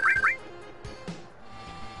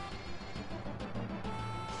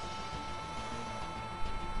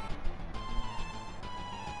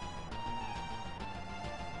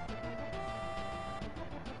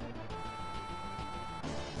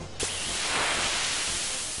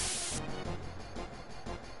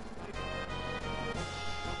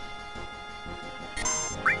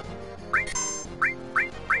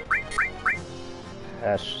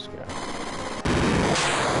 That's just good.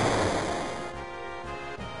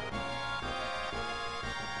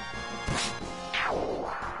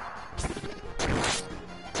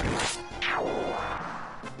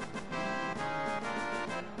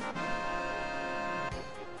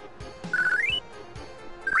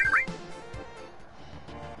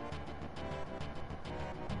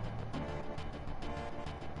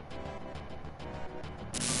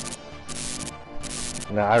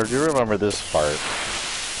 Now, I do remember this part.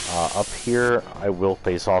 Up here, I will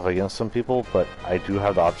face off against some people, but I do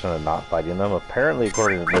have the option of not fighting them. Apparently,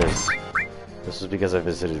 according to this is because I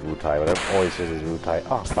visited Wutai, but I've always visited Wutai.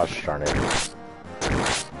 Oh, gosh darn it.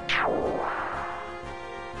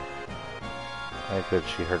 How could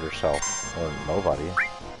she hurt herself? Or nobody.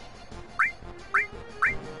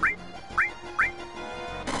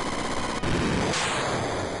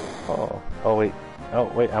 Oh, wait.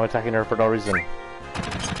 Oh, wait, I'm attacking her for no reason.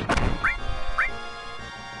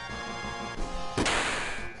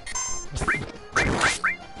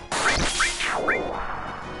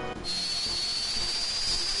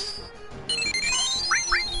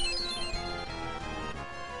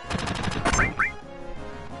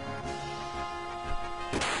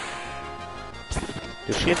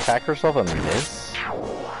 Did she attack herself and miss? Is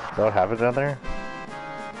that what happened down there?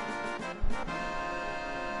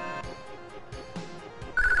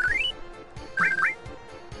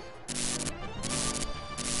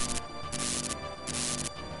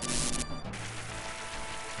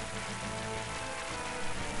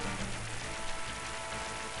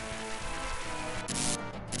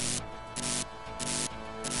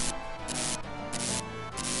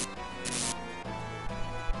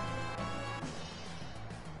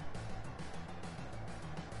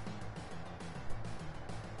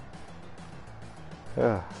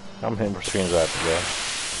 How many more screens do I have to go?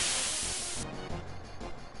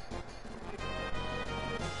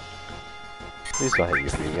 Please don't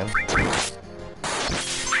hit you again.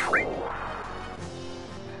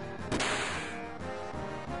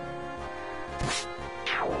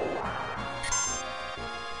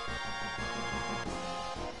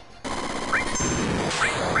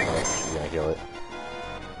 She's gonna kill it.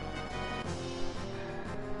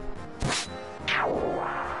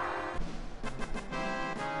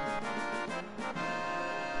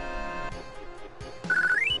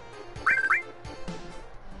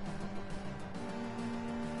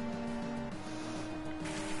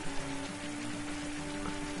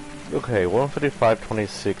 Okay,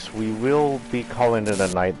 155.26. We will be calling it a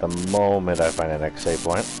night the moment I find an next save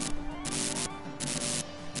point.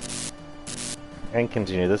 And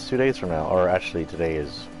continue this 2 days from now. Or actually, today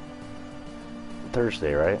is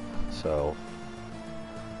Thursday, right? So,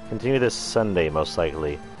 continue this Sunday, most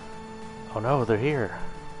likely. Oh no, they're here.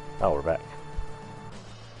 Oh, we're back.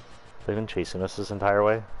 They've been chasing us this entire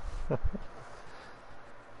way.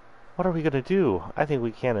 What are we gonna do? I think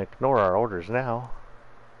we can't ignore our orders now.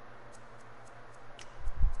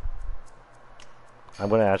 I'm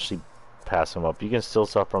going to actually pass them up. You can steal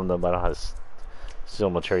stuff from them, but I don't have steel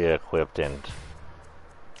materia equipped, and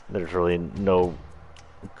there's really no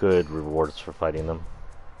good rewards for fighting them.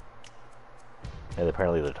 And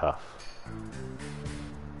apparently they're tough.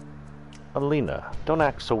 Alina, don't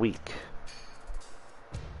act so weak.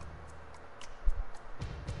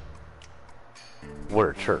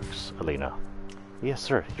 We're Turks, Alina. Yes,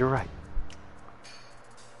 sir, you're right.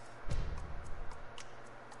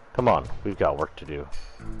 Come on, we've got work to do.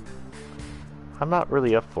 I'm not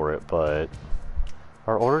really up for it, but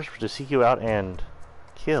our orders were to seek you out and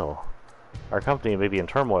kill. Our company may be in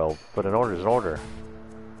turmoil, but an order is an order.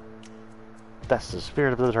 That's the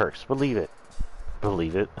spirit of the Turks. Believe it.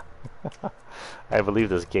 Believe it? I believe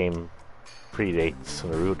this game predates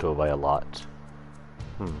Naruto by a lot.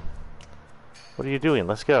 What are you doing?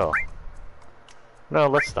 Let's go. No,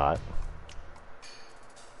 let's not.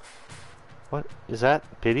 What? Is that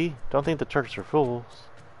pity? Don't think the Turks are fools.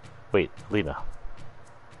 Wait, Lena.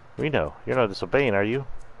 Reno, you're not disobeying, are you?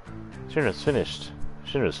 Shinra's finished.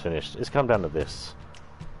 Shinra's finished. It's come down to this.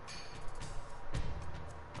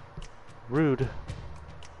 Rude.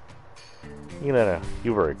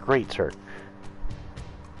 You were a great Turk.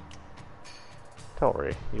 Don't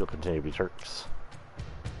worry, you'll continue to be Turks.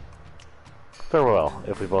 Farewell,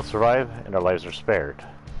 if we both survive and our lives are spared.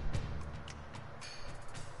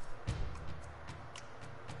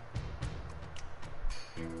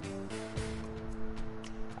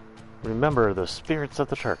 Remember the spirits of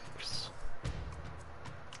the Turks.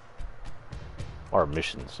 Our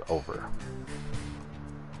mission's over.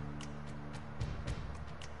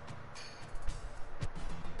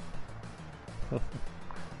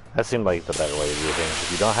 That seemed like the better way to do things.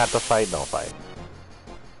 If you don't have to fight, don't fight.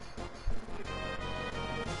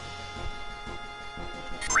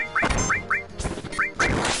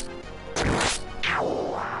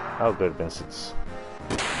 Oh good, Vincent's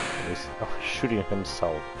shooting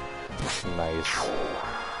himself. Nice.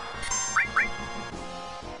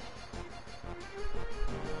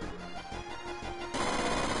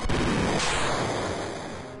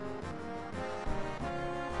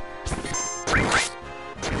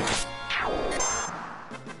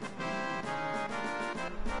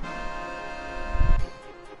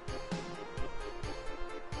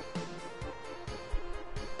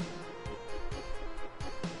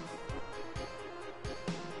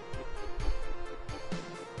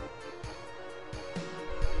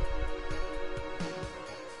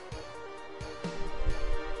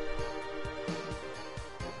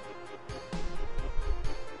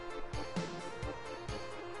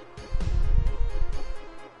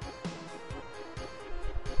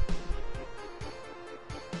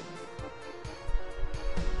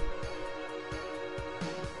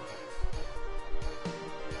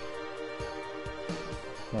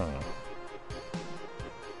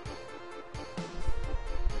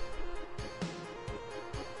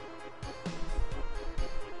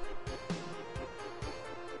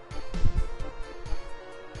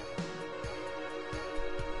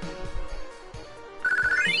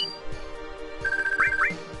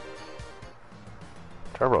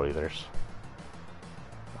 turbo ethers.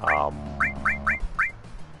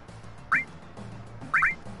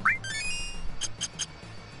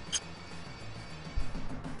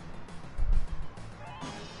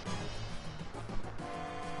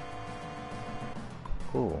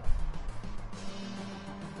 Cool.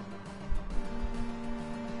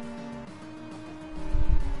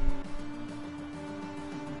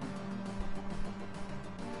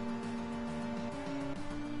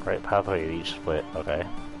 Right pathway at each split, okay.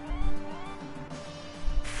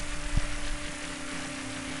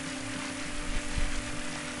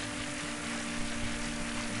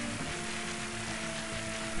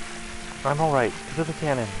 I'm alright, go to the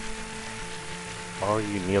cannon. Why are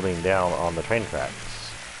you kneeling down on the train tracks?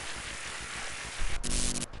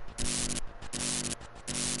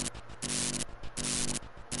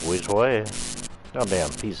 Which way?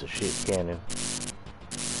 Goddamn piece of shit cannon.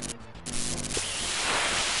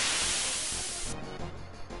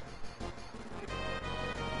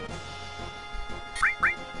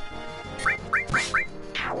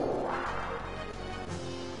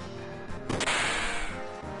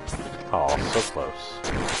 Oh, so close.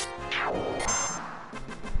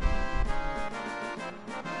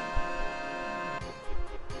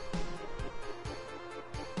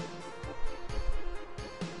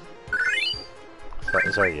 That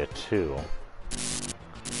is already a 2.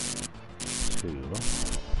 2.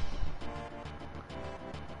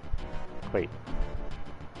 Wait.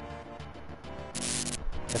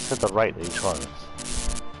 I said the right each one.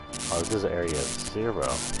 Oh, this is area 0.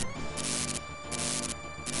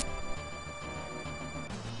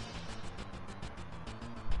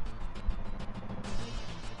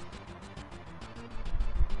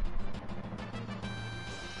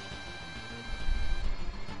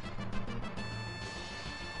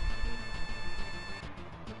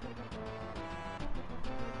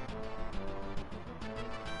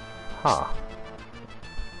 Huh.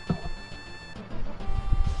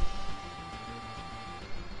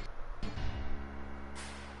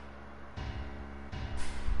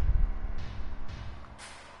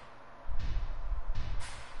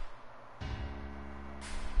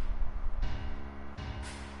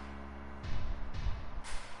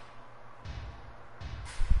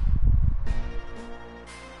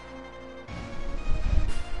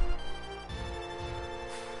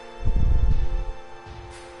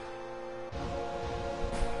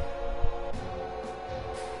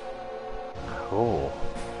 Cool.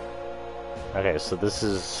 Okay, so this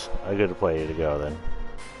is a good play to go then.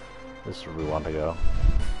 This is where we want to go.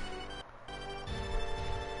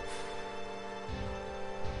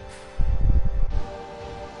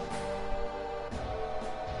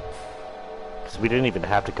 Because we didn't even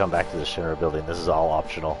have to come back to the Shinra building, this is all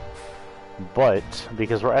optional. But,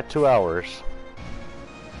 because we're at 2 hours...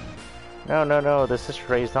 No, the Sister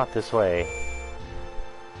Ray is not this way.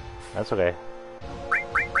 That's okay.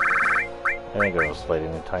 I think it'll slide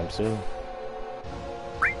any time soon.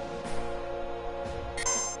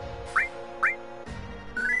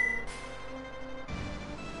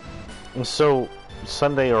 And so,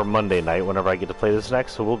 Sunday or Monday night, whenever I get to play this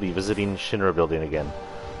next, so we'll be visiting Shinra Building again.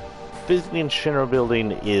 Visiting Shinra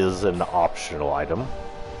Building is an optional item,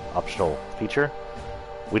 optional feature.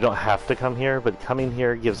 We don't have to come here, but coming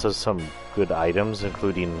here gives us some good items,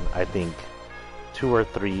 including, I think, 2 or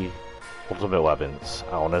 3 ultimate weapons.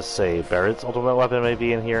 I want to say Barrett's ultimate weapon may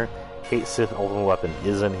be in here. Cait Sith ultimate weapon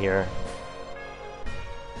is in here.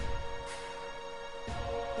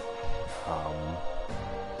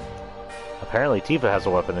 Apparently Tifa has a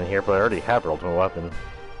weapon in here, but I already have her ultimate weapon.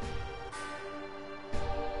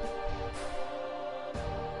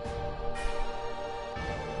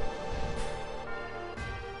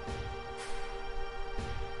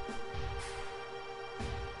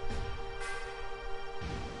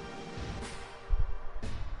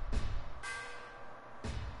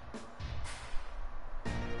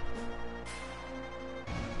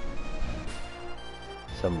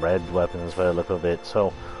 Some red weapons by the look of it.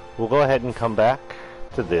 So we'll go ahead and come back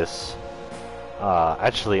to this.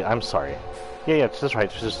 Actually, I'm sorry. Yeah, that's right.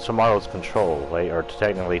 It's just tomorrow's control, right? Or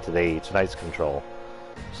technically tonight's control.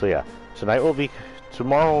 So yeah, tonight will be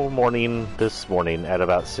tomorrow morning. This morning at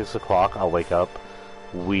about 6 o'clock, I'll wake up.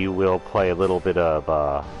 We will play a little bit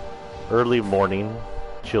of early morning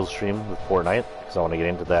chill stream with Fortnite because I want to get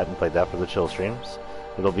into that and play that for the chill streams.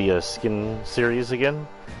 It'll be a skin series again.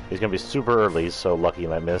 It's gonna be super early, so lucky you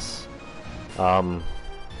might miss. Then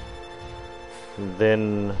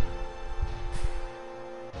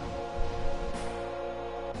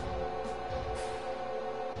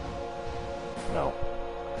no,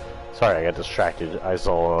 sorry, I got distracted. I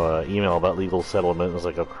saw an email about legal settlement. I was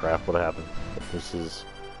like, oh crap, what happened? This is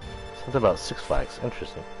Something about Six Flags.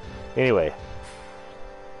 Interesting. Anyway,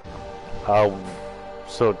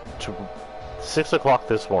 so to 6 o'clock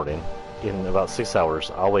this morning, in about 6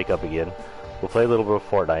 hours, I'll wake up again. We'll play a little bit of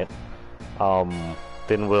Fortnite.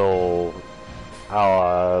 Then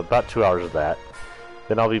about 2 hours of that.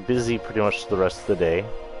 Then I'll be busy pretty much the rest of the day.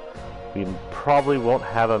 We probably won't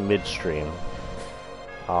have a midstream.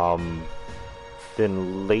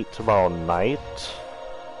 Then late tomorrow night,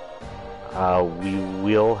 we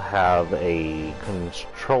will have a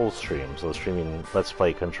Control stream. So streaming Let's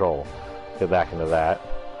Play Control. Get back into that.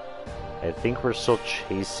 I think we're still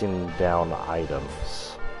chasing down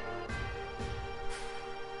items.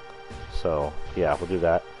 So, yeah, we'll do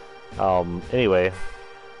that. Anyway,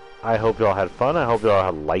 I hope y'all had fun. I hope y'all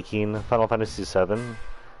had liking Final Fantasy VII.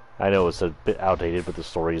 I know it's a bit outdated, but the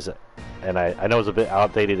stories, and I know it's a bit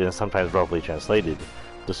outdated and sometimes roughly translated.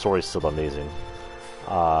 The story's still amazing.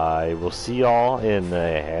 I will see y'all in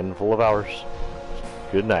a handful of hours.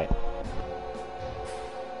 Good night.